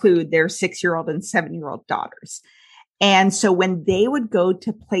not include their 6-year-old and 7-year-old daughters. And so when they would go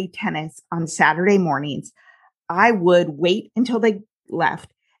to play tennis on Saturday mornings, I would wait until they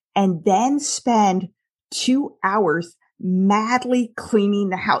left and then spend 2 hours madly cleaning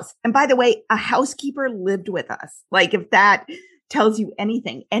the house. And by the way, a housekeeper lived with us, if that tells you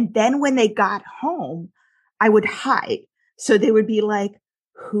anything. And then when they got home, I would hide. So they would be like,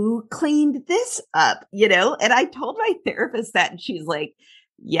 who cleaned this up? And I told my therapist that, and she's like,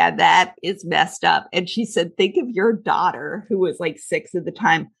 yeah, that is messed up. And she said, think of your daughter, who was 6 at the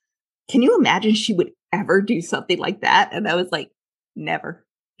time. Can you imagine she would ever do something like that? And I was like, never.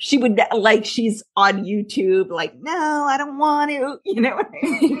 She would she's on YouTube, no, I don't want to, what I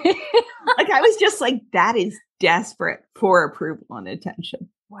mean? I was just that is desperate for approval and attention.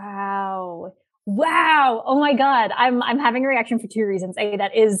 Wow. Oh my God. I'm having a reaction for 2 reasons. A,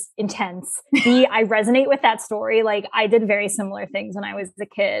 that is intense. B, I resonate with that story. I did very similar things when I was a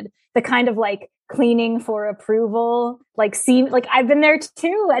kid. The kind of cleaning for approval, I've been there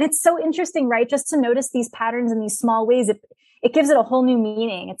too. And it's so interesting, right? Just to notice these patterns in these small ways. It gives it a whole new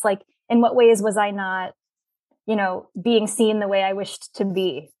meaning. It's in what ways was I not, being seen the way I wished to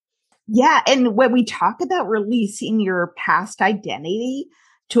be? Yeah. And when we talk about releasing your past identity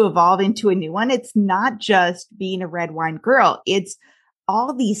to evolve into a new one, it's not just being a red wine girl. It's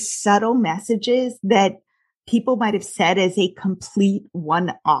all these subtle messages that people might have said as a complete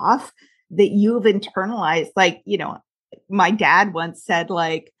one-off that you've internalized. My dad once said,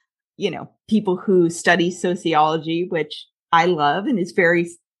 people who study sociology, which I love and is very,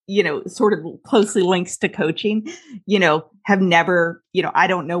 sort of closely links to coaching, have never, I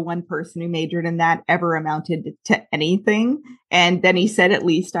don't know one person who majored in that ever amounted to anything. And then he said, at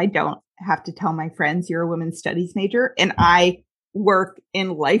least I don't have to tell my friends you're a women's studies major. And I work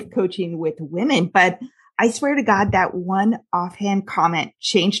in life coaching with women, but I swear to God, that one offhand comment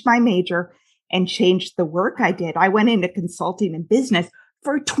changed my major and changed the work I did. I went into consulting and business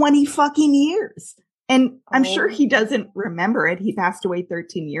for 20 fucking years. And I'm sure he doesn't remember it. He passed away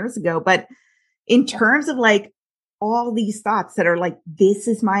 13 years ago. But in terms of like all these thoughts that are like, this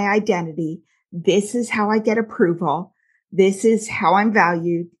is my identity. This is how I get approval. This is how I'm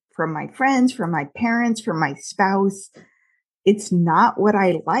valued from my friends, from my parents, from my spouse. It's not what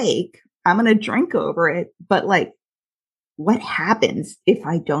I like. I'm going to drink over it. But like, what happens if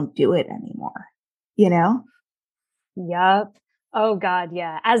I don't do it anymore? You know? Yep. Oh God.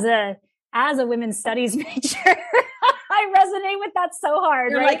 Yeah. As a women's studies major, I resonate with that so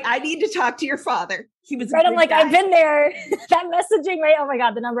hard. You're right? like, I need to talk to your father. He was right. I'm like, guy. I've been there. That messaging, right? Oh my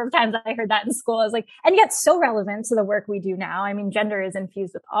God, the number of times I heard that in school. I was like, and yet so relevant to the work we do now. I mean, gender is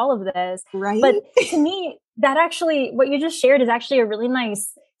infused with all of this. Right. But to me, that actually, what you just shared is actually a really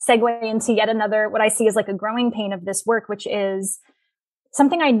nice segue into yet another, what I see as like a growing pain of this work, which is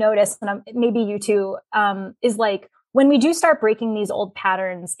something I noticed, and maybe you too, is like, when we do start breaking these old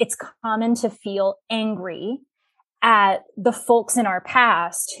patterns, it's common to feel angry at the folks in our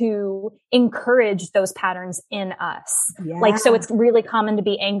past who encouraged those patterns in us. Yeah. Like, so it's really common to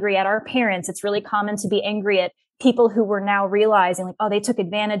be angry at our parents. It's really common to be angry at people who were now realizing like, oh, they took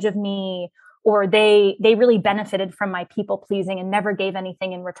advantage of me, or they really benefited from my people pleasing and never gave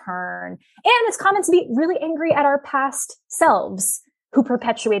anything in return. And it's common to be really angry at our past selves who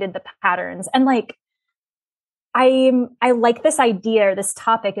perpetuated the patterns. And like, I like this idea or this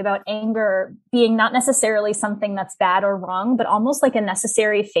topic about anger being not necessarily something that's bad or wrong, but almost like a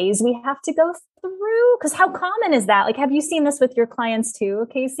necessary phase we have to go through. Because how common is that? Like, have you seen this with your clients too,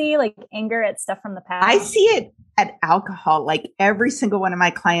 Casey? Like anger at stuff from the past? I see it at alcohol. Like every single one of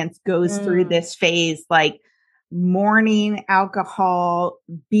my clients goes through this phase, like mourning alcohol,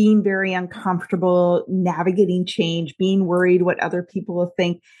 being very uncomfortable, navigating change, being worried what other people will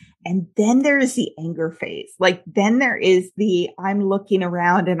think. And then there is the anger phase. Like then there is the, I'm looking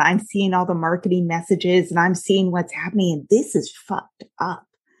around and I'm seeing all the marketing messages and I'm seeing what's happening. And this is fucked up.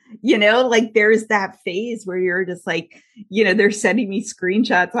 You know, like there's that phase where you're just like, you know, they're sending me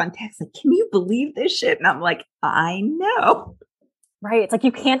screenshots on text. Like, can you believe this shit? And I'm like, I know. Right. It's like,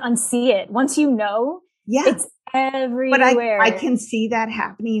 you can't unsee it. Once you know, yeah, it's everywhere. But I can see that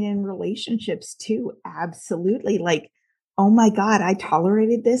happening in relationships too. Absolutely. Like, oh my God, I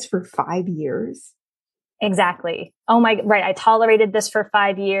tolerated this for 5 years. Exactly. Oh my, right. I tolerated this for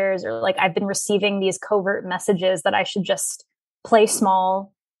 5 years, or like I've been receiving these covert messages that I should just play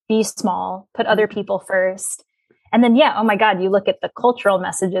small, be small, put other people first. And then, yeah, oh my God, you look at the cultural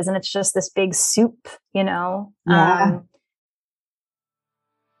messages and it's just this big soup, you know? Yeah.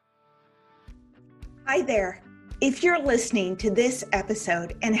 Hi there. If you're listening to this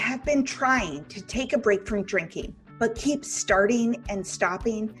episode and have been trying to take a break from drinking, but keep starting and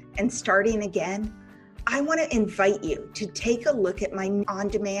stopping and starting again, I want to invite you to take a look at my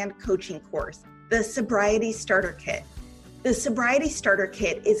on-demand coaching course, the Sobriety Starter Kit. The Sobriety Starter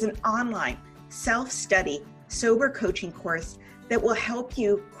Kit is an online self-study sober coaching course that will help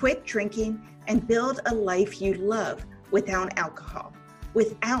you quit drinking and build a life you love without alcohol,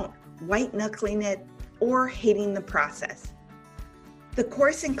 without white-knuckling it or hating the process. The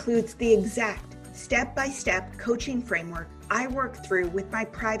course includes the exact step-by-step coaching framework I work through with my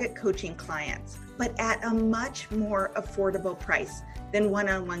private coaching clients, but at a much more affordable price than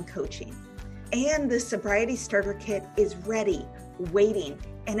one-on-one coaching. And the Sobriety Starter Kit is ready, waiting,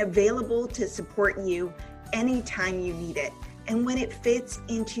 and available to support you anytime you need it and when it fits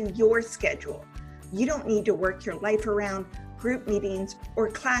into your schedule. You don't need to work your life around group meetings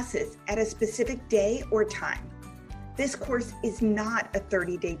or classes at a specific day or time. This course is not a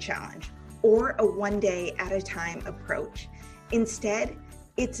 30-day challenge or a one-day at a time approach. Instead,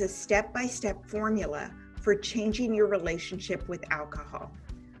 it's a step-by-step formula for changing your relationship with alcohol.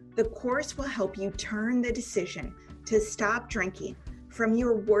 The course will help you turn the decision to stop drinking from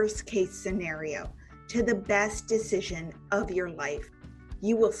your worst case scenario to the best decision of your life.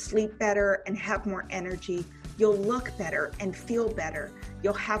 You will sleep better and have more energy. You'll look better and feel better.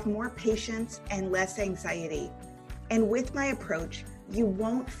 You'll have more patience and less anxiety. And with my approach, you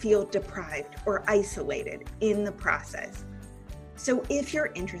won't feel deprived or isolated in the process. So if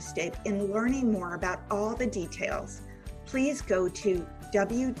you're interested in learning more about all the details, please go to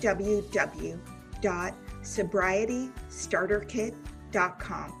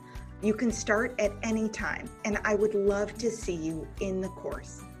www.sobrietystarterkit.com. You can start at any time, and I would love to see you in the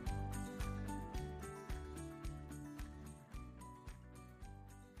course.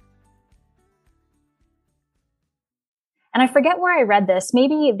 And I forget where I read this.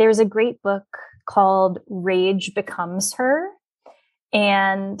 Maybe there's a great book called Rage Becomes Her.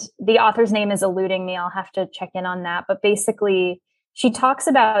 And the author's name is eluding me. I'll have to check in on that. But basically, She talks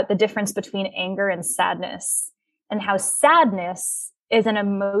about the difference between anger and sadness, and how sadness is an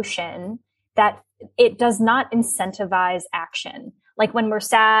emotion that it does not incentivize action. Like when we're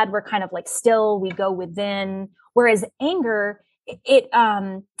sad, we're kind of like still, we go within, whereas anger, it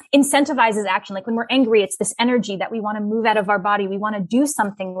incentivizes action. Like when we're angry, it's this energy that we want to move out of our body. We want to do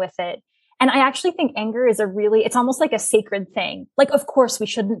something with it. And I actually think anger is it's almost like a sacred thing. Like, of course, we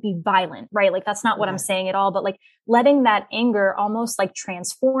shouldn't be violent, right? Like, that's not what I'm saying at all, but like letting that anger almost like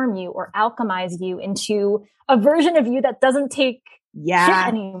transform you or alchemize you into a version of you that doesn't take shit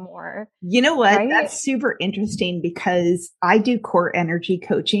anymore. You know what? Right? That's super interesting because I do core energy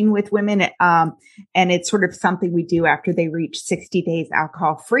coaching with women. And it's sort of something we do after they reach 60 days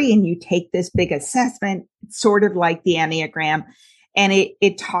alcohol free. And you take this big assessment, sort of like the Enneagram. And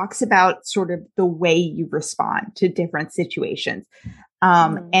it talks about sort of the way you respond to different situations,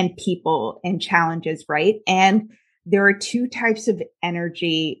 and people and challenges, right? And there are two types of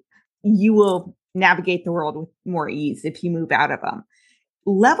energy. You will navigate the world with more ease if you move out of them.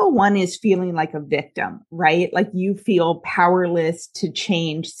 Level one is feeling like a victim, right? Like you feel powerless to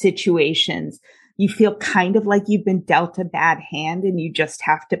change situations. You feel kind of like you've been dealt a bad hand and you just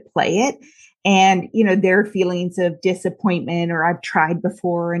have to play it. And, you know, there are feelings of disappointment, or I've tried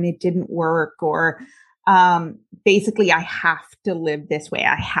before and it didn't work, or basically I have to live this way.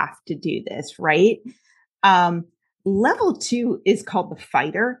 I have to do this, right? Level two is called the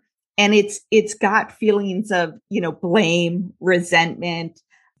fighter. And it's got feelings of, you know, blame, resentment,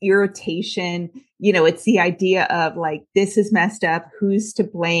 irritation. You know, it's the idea of like, this is messed up. Who's to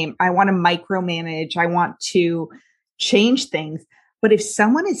blame? I want to micromanage. I want to change things. But if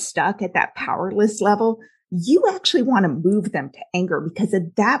someone is stuck at that powerless level, you actually want to move them to anger, because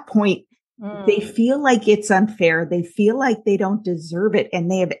at that point, they feel like it's unfair. They feel like they don't deserve it.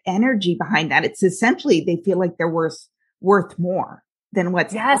 And they have energy behind that. It's essentially, they feel like they're worth more than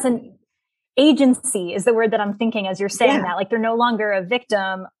what's happening. And agency is the word that I'm thinking as you're saying that. Like they're no longer a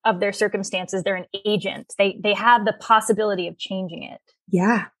victim of their circumstances. They're an agent. They have the possibility of changing it.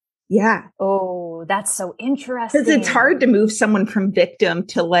 Yeah. Yeah. Oh, that's so interesting. Because it's hard to move someone from victim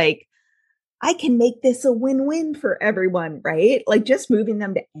to like, I can make this a win-win for everyone, right? Like just moving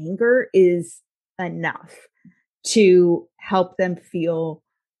them to anger is enough to help them feel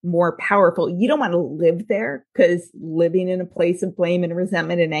more powerful. You don't want to live there, because living in a place of blame and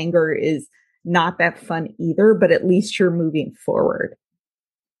resentment and anger is not that fun either, but at least you're moving forward.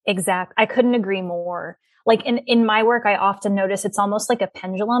 Exactly. I couldn't agree more. Like in my work, I often notice it's almost like a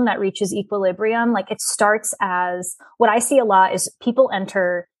pendulum that reaches equilibrium. Like it starts as, what I see a lot is people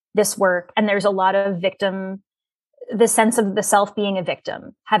enter this work and there's a lot of the sense of the self being a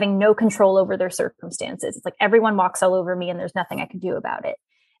victim, having no control over their circumstances. It's like everyone walks all over me and there's nothing I can do about it.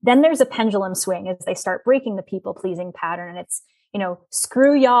 Then there's a pendulum swing as they start breaking the people pleasing pattern. And it's, you know,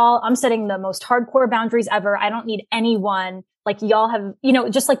 screw y'all. I'm setting the most hardcore boundaries ever. I don't need anyone. Like y'all have, you know,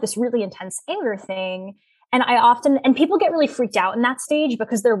 just like this really intense anger thing. And and people get really freaked out in that stage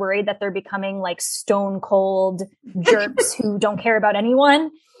because they're worried that they're becoming like stone cold jerks who don't care about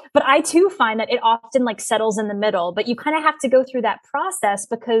anyone. But I too find that it often like settles in the middle, but you kind of have to go through that process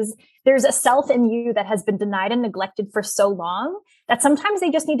because there's a self in you that has been denied and neglected for so long that sometimes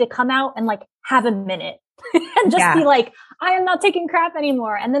they just need to come out and like have a minute and just be like, I am not taking crap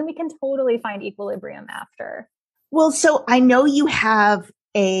anymore. And then we can totally find equilibrium after. Well, so I know you have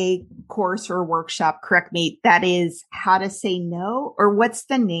a course or workshop, correct me, that is how to say no, or what's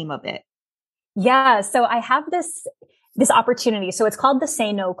the name of it? Yeah. So I have this opportunity. So it's called the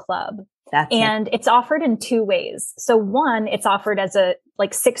Say No Club. It's offered in two ways. So one, it's offered as a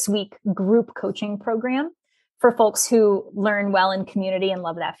like 6-week group coaching program for folks who learn well in community and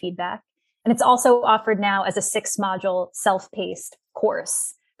love that feedback. And it's also offered now as a 6-module self-paced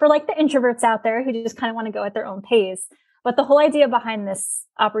course for like the introverts out there who just kind of want to go at their own pace. But the whole idea behind this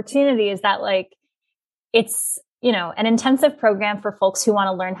opportunity is that like, it's, you know, an intensive program for folks who want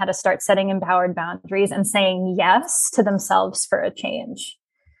to learn how to start setting empowered boundaries and saying yes to themselves for a change.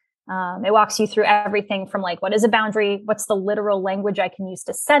 It walks you through everything from like, what is a boundary? What's the literal language I can use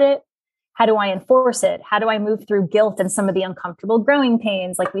to set it? How do I enforce it? How do I move through guilt and some of the uncomfortable growing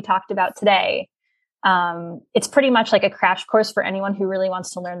pains like we talked about today? It's pretty much like a crash course for anyone who really wants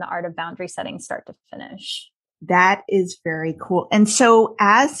to learn the art of boundary setting start to finish. That is very cool. And so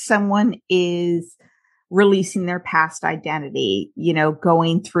as someone is releasing their past identity, you know,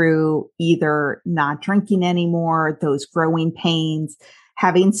 going through either not drinking anymore, those growing pains,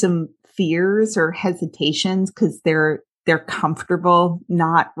 having some fears or hesitations because they're comfortable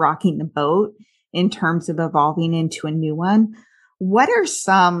not rocking the boat in terms of evolving into a new one. What are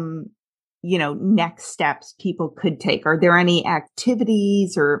some next steps people could take? Are there any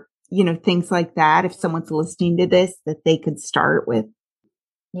activities or, things like that, if someone's listening to this, that they could start with?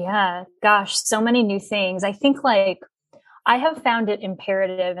 Yeah, gosh, so many new things. I think like I have found it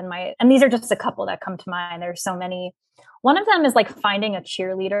imperative and these are just a couple that come to mind. There's so many. One of them is like finding a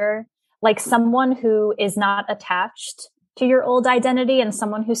cheerleader, like someone who is not attached to your old identity and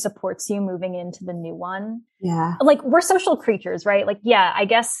someone who supports you moving into the new one. Yeah. Like we're social creatures, right? Like, yeah, I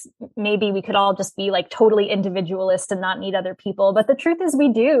guess maybe we could all just be like totally individualist and not need other people. But the truth is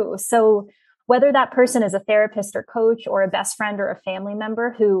we do. So whether that person is a therapist or coach or a best friend or a family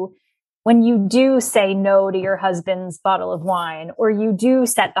member who, when you do say no to your husband's bottle of wine, or you do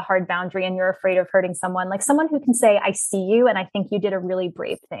set the hard boundary and you're afraid of hurting someone, like someone who can say, I see you and I think you did a really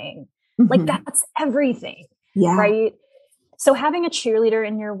brave thing. Like that's everything. Yeah. Right. So having a cheerleader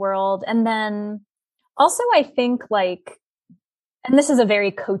in your world. And then also I think like, and this is a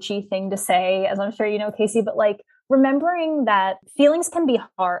very coachy thing to say, as I'm sure you know, Casey, but like remembering that feelings can be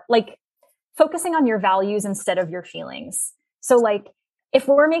hard, like focusing on your values instead of your feelings. So like, if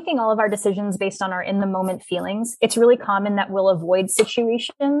we're making all of our decisions based on our in the moment feelings, it's really common that we'll avoid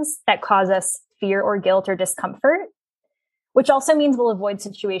situations that cause us fear or guilt or discomfort, which also means we'll avoid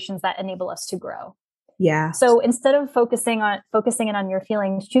situations that enable us to grow. Yeah. So instead of focusing in on your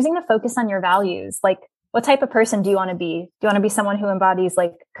feelings, choosing to focus on your values, like what type of person do you want to be? Do you want to be someone who embodies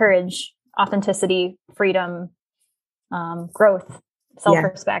like courage, authenticity, freedom, growth,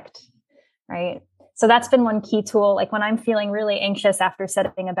 self-respect, right? So that's been one key tool. Like when I'm feeling really anxious after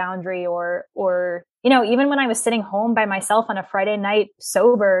setting a boundary or, even when I was sitting home by myself on a Friday night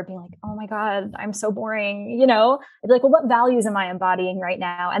sober, being like, oh my God, I'm so boring. I'd be like, well, what values am I embodying right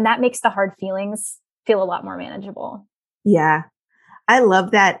now? And that makes the hard feelings feel a lot more manageable. Yeah. I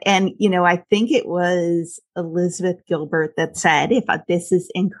love that. And, I think it was Elizabeth Gilbert that said, if this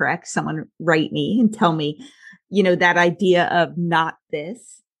is incorrect, someone write me and tell me, that idea of not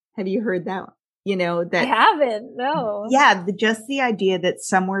this. Have you heard that? That I haven't. No. Yeah. Just the idea that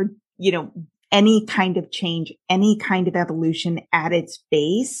somewhere, any kind of change, any kind of evolution at its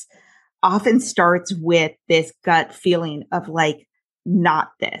base often starts with this gut feeling of like,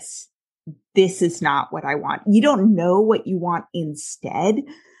 not this. This is not what I want. You don't know what you want instead,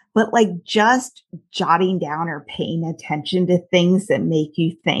 but like just jotting down or paying attention to things that make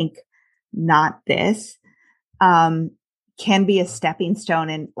you think not this, can be a stepping stone.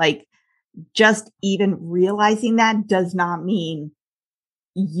 And like, just even realizing that does not mean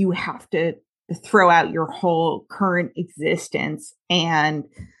you have to throw out your whole current existence and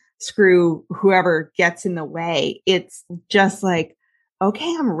screw whoever gets in the way. It's just like,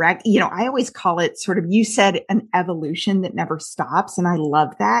 okay, I always call it sort of, you said an evolution that never stops. And I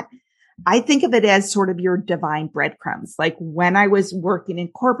love that. I think of it as sort of your divine breadcrumbs. Like when I was working in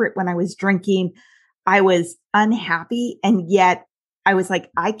corporate, when I was drinking, I was unhappy. And yet I was like,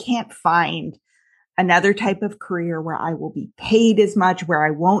 I can't find another type of career where I will be paid as much, where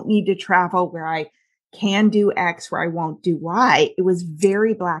I won't need to travel, where I can do X, where I won't do Y. It was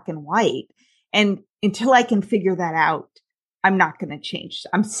very black and white. And until I can figure that out, I'm not going to change.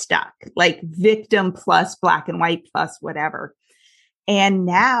 I'm stuck, like victim plus black and white plus whatever. And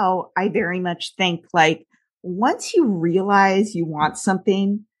now I very much think like once you realize you want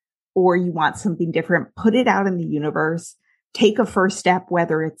something or you want something different, put it out in the universe, take a first step,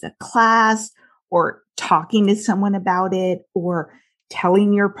 whether it's a class or talking to someone about it or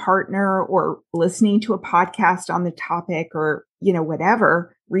telling your partner or listening to a podcast on the topic or,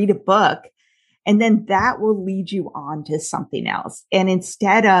 whatever, read a book. And then that will lead you on to something else. And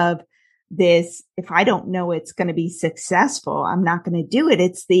instead of this, if I don't know it's going to be successful, I'm not going to do it.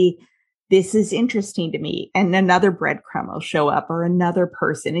 It's this is interesting to me. And another breadcrumb will show up or another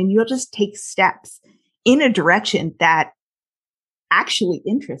person, and you'll just take steps in a direction that actually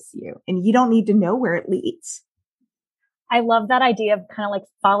interests you. And you don't need to know where it leads. I love that idea of kind of like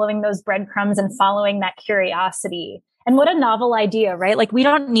following those breadcrumbs and following that curiosity. And what a novel idea, right? Like we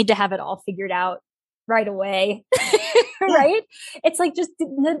don't need to have it all figured out right away, right? It's like just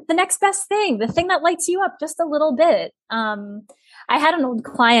the next best thing, the thing that lights you up just a little bit. I had an old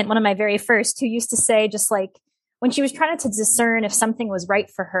client, one of my very first, who used to say just like when she was trying to discern if something was right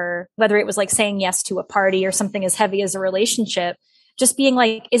for her, whether it was like saying yes to a party or something as heavy as a relationship, just being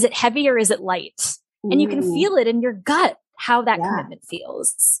like, is it heavy or is it light? Ooh. And you can feel it in your gut, how that commitment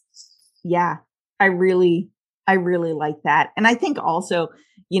feels. Yeah, I really like that. And I think also,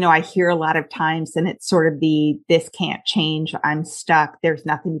 I hear a lot of times, and it's sort of this can't change. I'm stuck. There's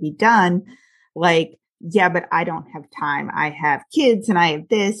nothing to be done. Like, yeah, but I don't have time. I have kids and I have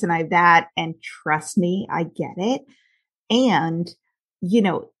this and I have that. And trust me, I get it. And,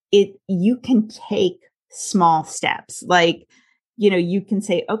 you can take small steps. Like, you can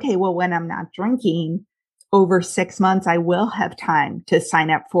say, okay, well, when I'm not drinking over 6 months, I will have time to sign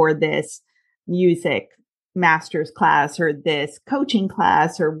up for this music master's class or this coaching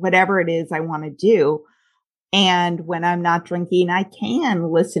class or whatever it is I want to do. And when I'm not drinking, I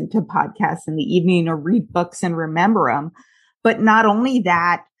can listen to podcasts in the evening or read books and remember them. But not only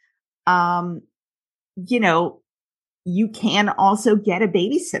that, you can also get a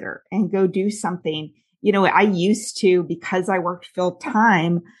babysitter and go do something. I used to, because I worked full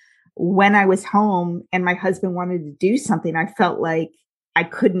time, when I was home and my husband wanted to do something, I felt like I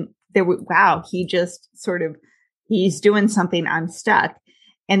couldn't, he's doing something, I'm stuck.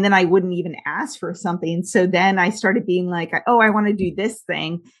 And then I wouldn't even ask for something. So then I started being like, oh, I want to do this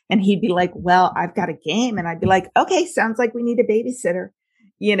thing. And he'd be like, well, I've got a game. And I'd be like, okay, sounds like we need a babysitter,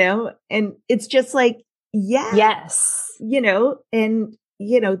 and it's just like, yeah, yes, and,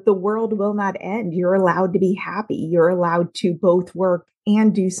 the world will not end. You're allowed to be happy. You're allowed to both work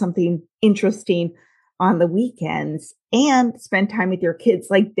and do something interesting on the weekends and spend time with your kids.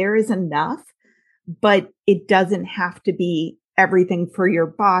 Like, there is enough, but it doesn't have to be everything for your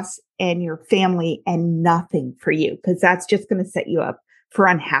boss and your family and nothing for you, because that's just going to set you up for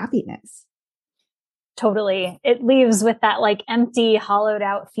unhappiness. Totally. It leaves with that like empty, hollowed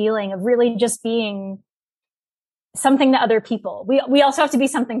out feeling of really just being something to other people. We also have to be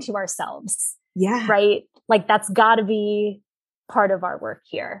something to ourselves. Yeah. Right? Like, that's got to be part of our work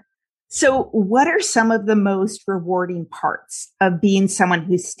here. So what are some of the most rewarding parts of being someone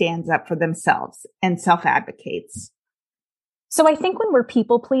who stands up for themselves and self-advocates? So I think when we're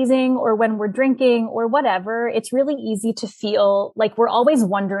people pleasing or when we're drinking or whatever, it's really easy to feel like we're always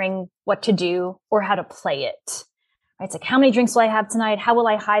wondering what to do or how to play it. Right? It's like, how many drinks will I have tonight? How will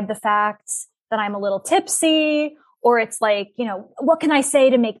I hide the fact that I'm a little tipsy? Or it's like, what can I say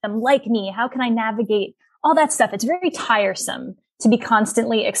to make them like me? How can I navigate all that stuff? It's very tiresome to be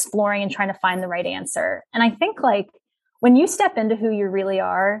constantly exploring and trying to find the right answer. And I think like when you step into who you really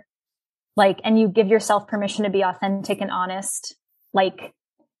are, and you give yourself permission to be authentic and honest, like,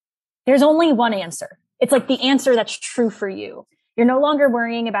 there's only one answer. It's like the answer that's true for you. You're no longer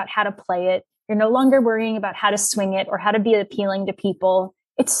worrying about how to play it. You're no longer worrying about how to swing it or how to be appealing to people.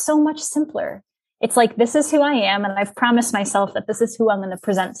 It's so much simpler. It's like, this is who I am. And I've promised myself that this is who I'm going to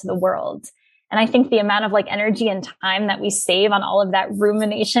present to the world. And I think the amount of like energy and time that we save on all of that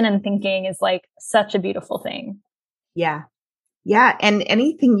rumination and thinking is like such a beautiful thing. Yeah. Yeah. And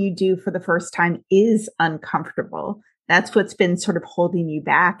anything you do for the first time is uncomfortable. That's what's been sort of holding you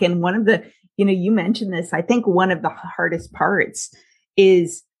back. And one of the, you mentioned this, I think one of the hardest parts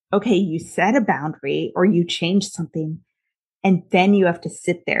is, okay, you set a boundary or you change something, and then you have to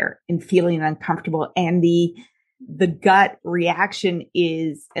sit there and feeling uncomfortable. And the gut reaction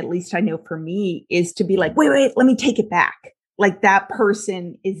is, at least I know for me, is to be like, wait, let me take it back. Like, that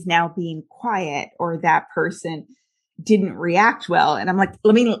person is now being quiet, or that person didn't react well. And I'm like,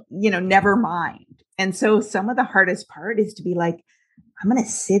 let me, never mind. And so some of the hardest part is to be like, I'm going to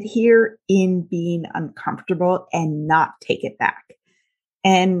sit here in being uncomfortable and not take it back.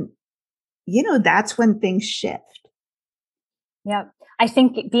 And, that's when things shift. Yeah. I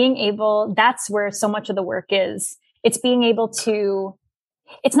think that's where so much of the work is. It's being able to,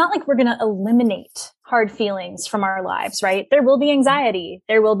 it's not like we're going to eliminate hard feelings from our lives, right? There will be anxiety.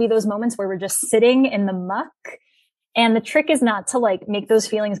 There will be those moments where we're just sitting in the muck. And the trick is not to like make those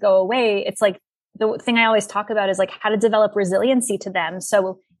feelings go away. It's like the thing I always talk about is like how to develop resiliency to them.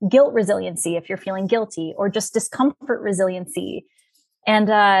 So guilt resiliency, if you're feeling guilty, or just discomfort resiliency,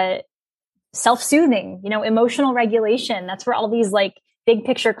 and, self-soothing, emotional regulation. That's where all these like big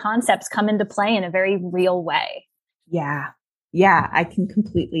picture concepts come into play in a very real way. Yeah. Yeah. I can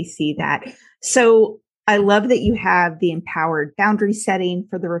completely see that. So I love that you have the empowered boundary setting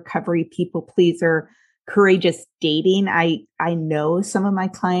for the recovery people pleaser, courageous dating. I know some of my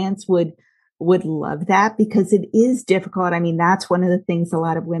clients would love that, because it is difficult. I mean, that's one of the things a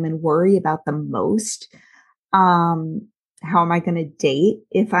lot of women worry about the most. How am I going to date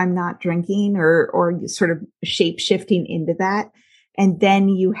if I'm not drinking, or sort of shape shifting into that? And then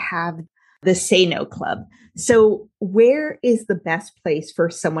you have the Say No Club. So where is the best place for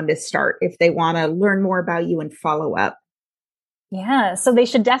someone to start if they want to learn more about you and follow up? Yeah. So they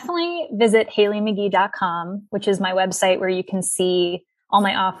should definitely visit HaleyMcGee.com, which is my website where you can see all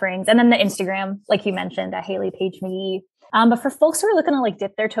my offerings. And then the Instagram, like you mentioned, at Haley Page McGee. But for folks who are looking to like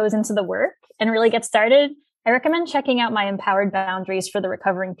dip their toes into the work and really get started, I recommend checking out my Empowered Boundaries for the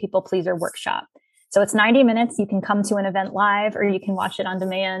Recovering People Pleaser workshop. So it's 90 minutes. You can come to an event live or you can watch it on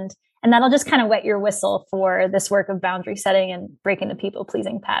demand. And that'll just kind of wet your whistle for this work of boundary setting and breaking the people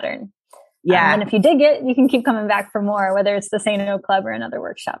pleasing pattern. Yeah. And if you dig it, you can keep coming back for more, whether it's the Say No Club or another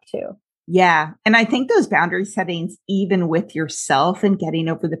workshop too. Yeah. And I think those boundary settings, even with yourself and getting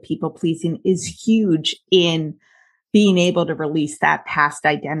over the people pleasing, is huge in being able to release that past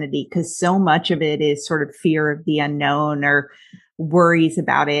identity, because so much of it is sort of fear of the unknown or worries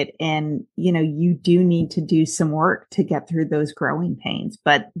about it. And, you do need to do some work to get through those growing pains,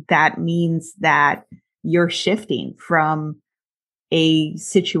 but that means that you're shifting from a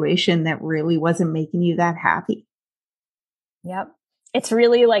situation that really wasn't making you that happy. Yep. It's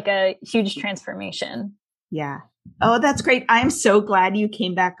really like a huge transformation. Yeah. Oh, that's great. I'm so glad you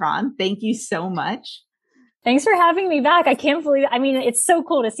came back on. Thank you so much. Thanks for having me back. I can't believe it. I mean, it's so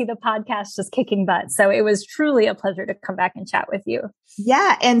cool to see the podcast just kicking butt. So it was truly a pleasure to come back and chat with you.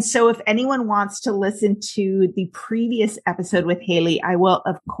 Yeah. And so if anyone wants to listen to the previous episode with Haley, I will,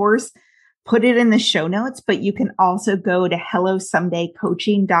 of course, put it in the show notes, but you can also go to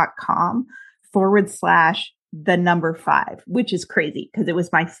hellosomedaycoaching.com/5, which is crazy because it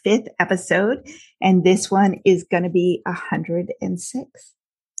was my 5th episode and this one is going to be 106.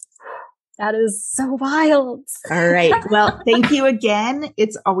 That is so wild. All right. Well, thank you again.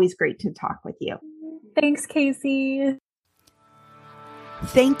 It's always great to talk with you. Thanks, Casey.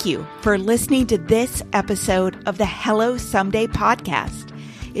 Thank you for listening to this episode of the Hello Someday podcast.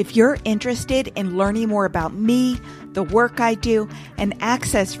 If you're interested in learning more about me, the work I do, and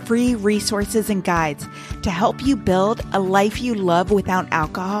access free resources and guides to help you build a life you love without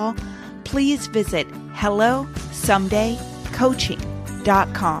alcohol, please visit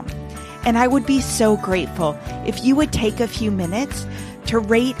hellosomedaycoaching.com. And I would be so grateful if you would take a few minutes to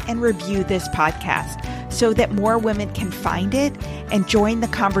rate and review this podcast so that more women can find it and join the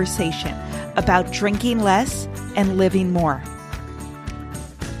conversation about drinking less and living more.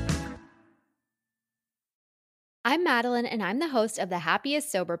 I'm Madeline, and I'm the host of the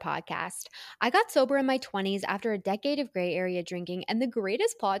Happiest Sober podcast. I got sober in my 20s after a decade of gray area drinking, and the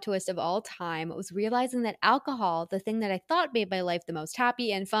greatest plot twist of all time was realizing that alcohol, the thing that I thought made my life the most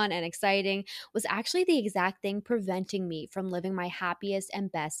happy and fun and exciting, was actually the exact thing preventing me from living my happiest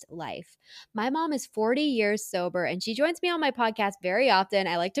and best life. My mom is 40 years sober, and she joins me on my podcast very often.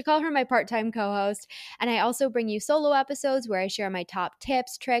 I like to call her my part-time co-host, and I also bring you solo episodes where I share my top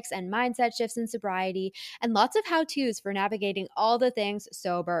tips, tricks, and mindset shifts in sobriety, and lots of how-tos for navigating all the things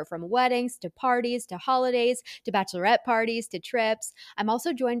sober, from weddings to parties to holidays to bachelorette parties to trips. I'm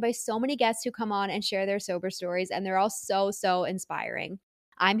also joined by so many guests who come on and share their sober stories, and they're all so inspiring.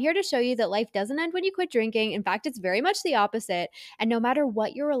 I'm here to show you that life doesn't end when you quit drinking. In fact, it's very much the opposite. And no matter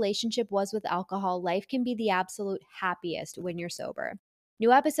what your relationship was with alcohol, life can be the absolute happiest when you're sober.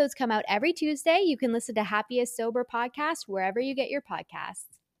 New episodes come out every Tuesday. You can listen to Happiest Sober podcast wherever you get your podcasts.